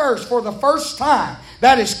mentioned first for the first time,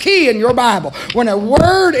 that is key in your Bible. When a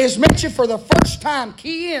word is mentioned for the first time,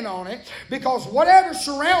 key in on it, because whatever's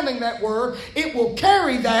surrounding that word, it will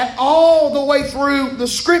carry that all the way through the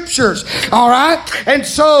Scriptures. All right? And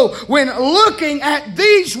so, when looking at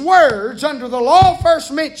these words under the law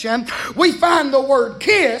first mentioned, we find the word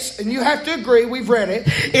kiss, and you have to agree, we've read it,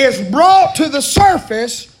 is brought to the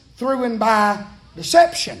surface through and by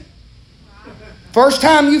deception. First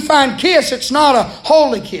time you find kiss, it's not a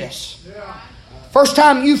holy kiss. First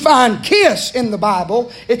time you find kiss in the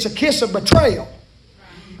Bible, it's a kiss of betrayal.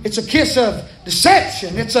 It's a kiss of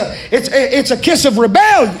deception. It's a kiss of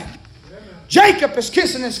rebellion. Jacob is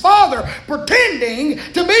kissing his father, pretending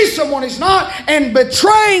to be someone he's not, and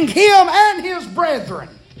betraying him and his brethren.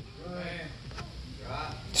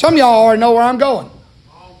 Some of y'all already know where I'm going.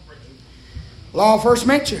 Law first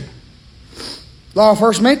mentioned. Law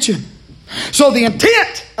first mentioned. So the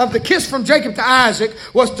intent of the kiss from Jacob to Isaac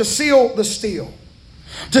was to seal the deal.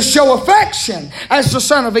 To show affection as the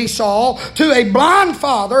son of Esau to a blind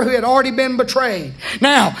father who had already been betrayed.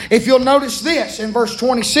 Now, if you'll notice this in verse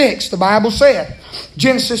 26, the Bible said,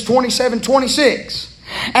 Genesis 27:26,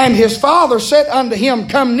 and his father said unto him,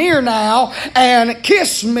 come near now and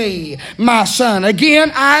kiss me, my son.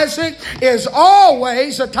 Again, Isaac is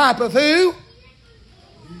always a type of who?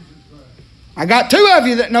 I got two of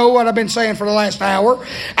you that know what I've been saying for the last hour.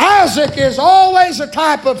 Isaac is always a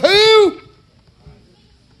type of who?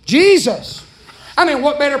 Jesus. I mean,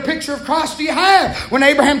 what better picture of Christ do you have? When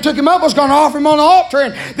Abraham took him up, was going to offer him on the altar,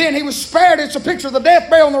 and then he was spared. It's a picture of the death,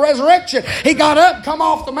 burial, and the resurrection. He got up, come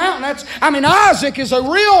off the mountain. Isaac is a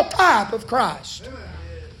real type of Christ.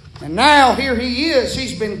 And now here he is.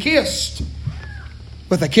 He's been kissed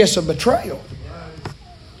with a kiss of betrayal.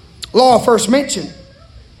 Law first mentioned.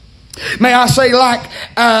 May I say,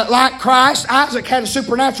 like Christ, Isaac had a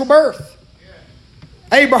supernatural birth.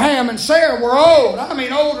 Abraham and Sarah were old. I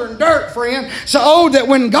mean, older than dirt, friend. So old that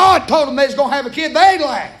when God told them they was going to have a kid, they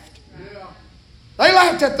laughed. They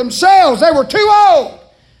laughed at themselves. They were too old.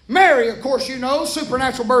 Mary, of course, you know,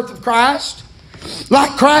 supernatural birth of Christ.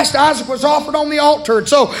 Like Christ, Isaac was offered on the altar.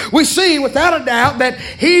 So we see without a doubt that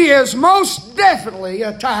he is most definitely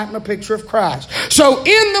a type and a picture of Christ. So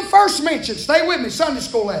in the first mention, stay with me, Sunday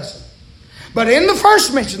school lesson. But in the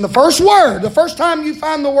first mention, the first word, the first time you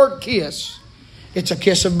find the word kiss, it's a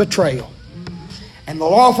kiss of betrayal. And the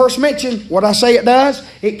law first mentioned, what I say it does,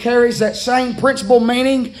 it carries that same principle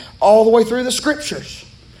meaning all the way through the Scriptures.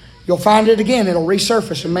 You'll find it again. It'll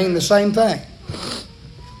resurface and mean the same thing.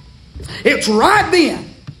 It's right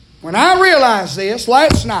then, when I realized this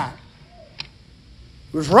last night,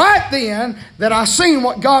 it was right then that I seen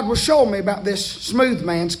what God was showing me about this smooth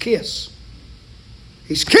man's kiss.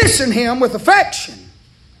 He's kissing him with affection.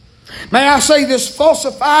 May I say this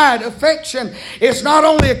falsified affection is not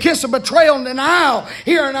only a kiss of betrayal and denial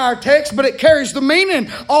here in our text, but it carries the meaning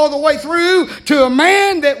all the way through to a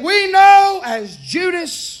man that we know as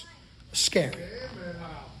Judas Iscariot.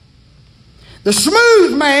 The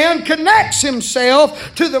smooth man connects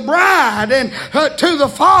himself to the bride and to the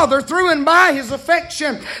Father through and by his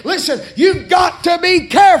affection. Listen, you've got to be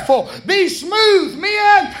careful. These smooth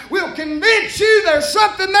men will convince you there's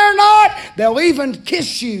something they're not. They'll even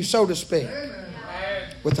kiss you, so to speak,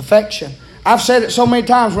 with affection. I've said it so many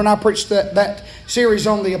times when I preached that series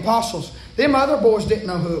on the apostles. Them other boys didn't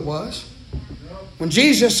know who it was. When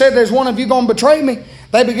Jesus said, there's one of you going to betray me,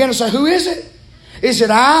 they began to say, who is it? Is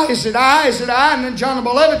it I? Is it I? Is it I? And then John the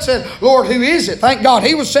Beloved said, Lord, who is it? Thank God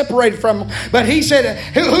he was separated from them. But he said,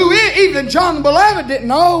 who is? Even John the Beloved didn't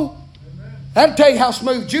know. That'll tell you how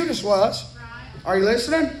smooth Judas was. Are you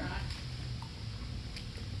listening?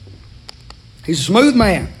 He's a smooth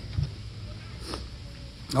man.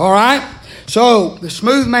 All right. So the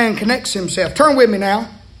smooth man connects himself. Turn with me now.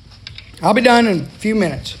 I'll be done in a few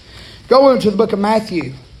minutes. Go into the book of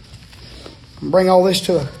Matthew. Bring all this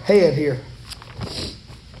to a head here.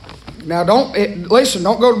 Now don't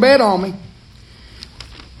go to bed on me.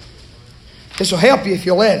 This will help you if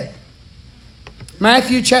you let it.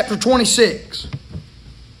 Matthew chapter 26.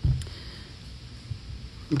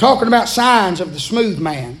 I'm talking about signs of the smooth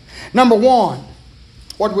man. Number 1,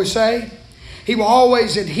 what did we say? He will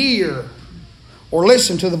always adhere or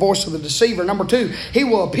listen to the voice of the deceiver. Number 2, he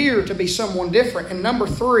will appear to be someone different. And number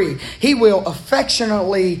 3, he will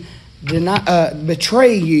affectionately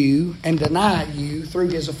betray you and deny you through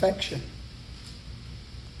his affection.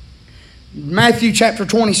 Matthew chapter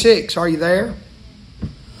 26, are you there?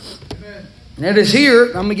 Amen. And it is here,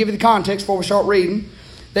 I'm going to give you the context before we start reading,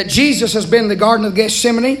 that Jesus has been in the Garden of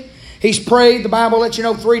Gethsemane. He's prayed, the Bible lets you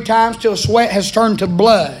know, 3 times till sweat has turned to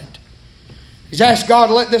blood. He's asked God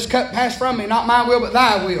to let this cup pass from me, not my will but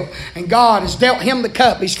thy will. And God has dealt him the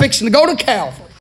cup. He's fixing to go to Calvary.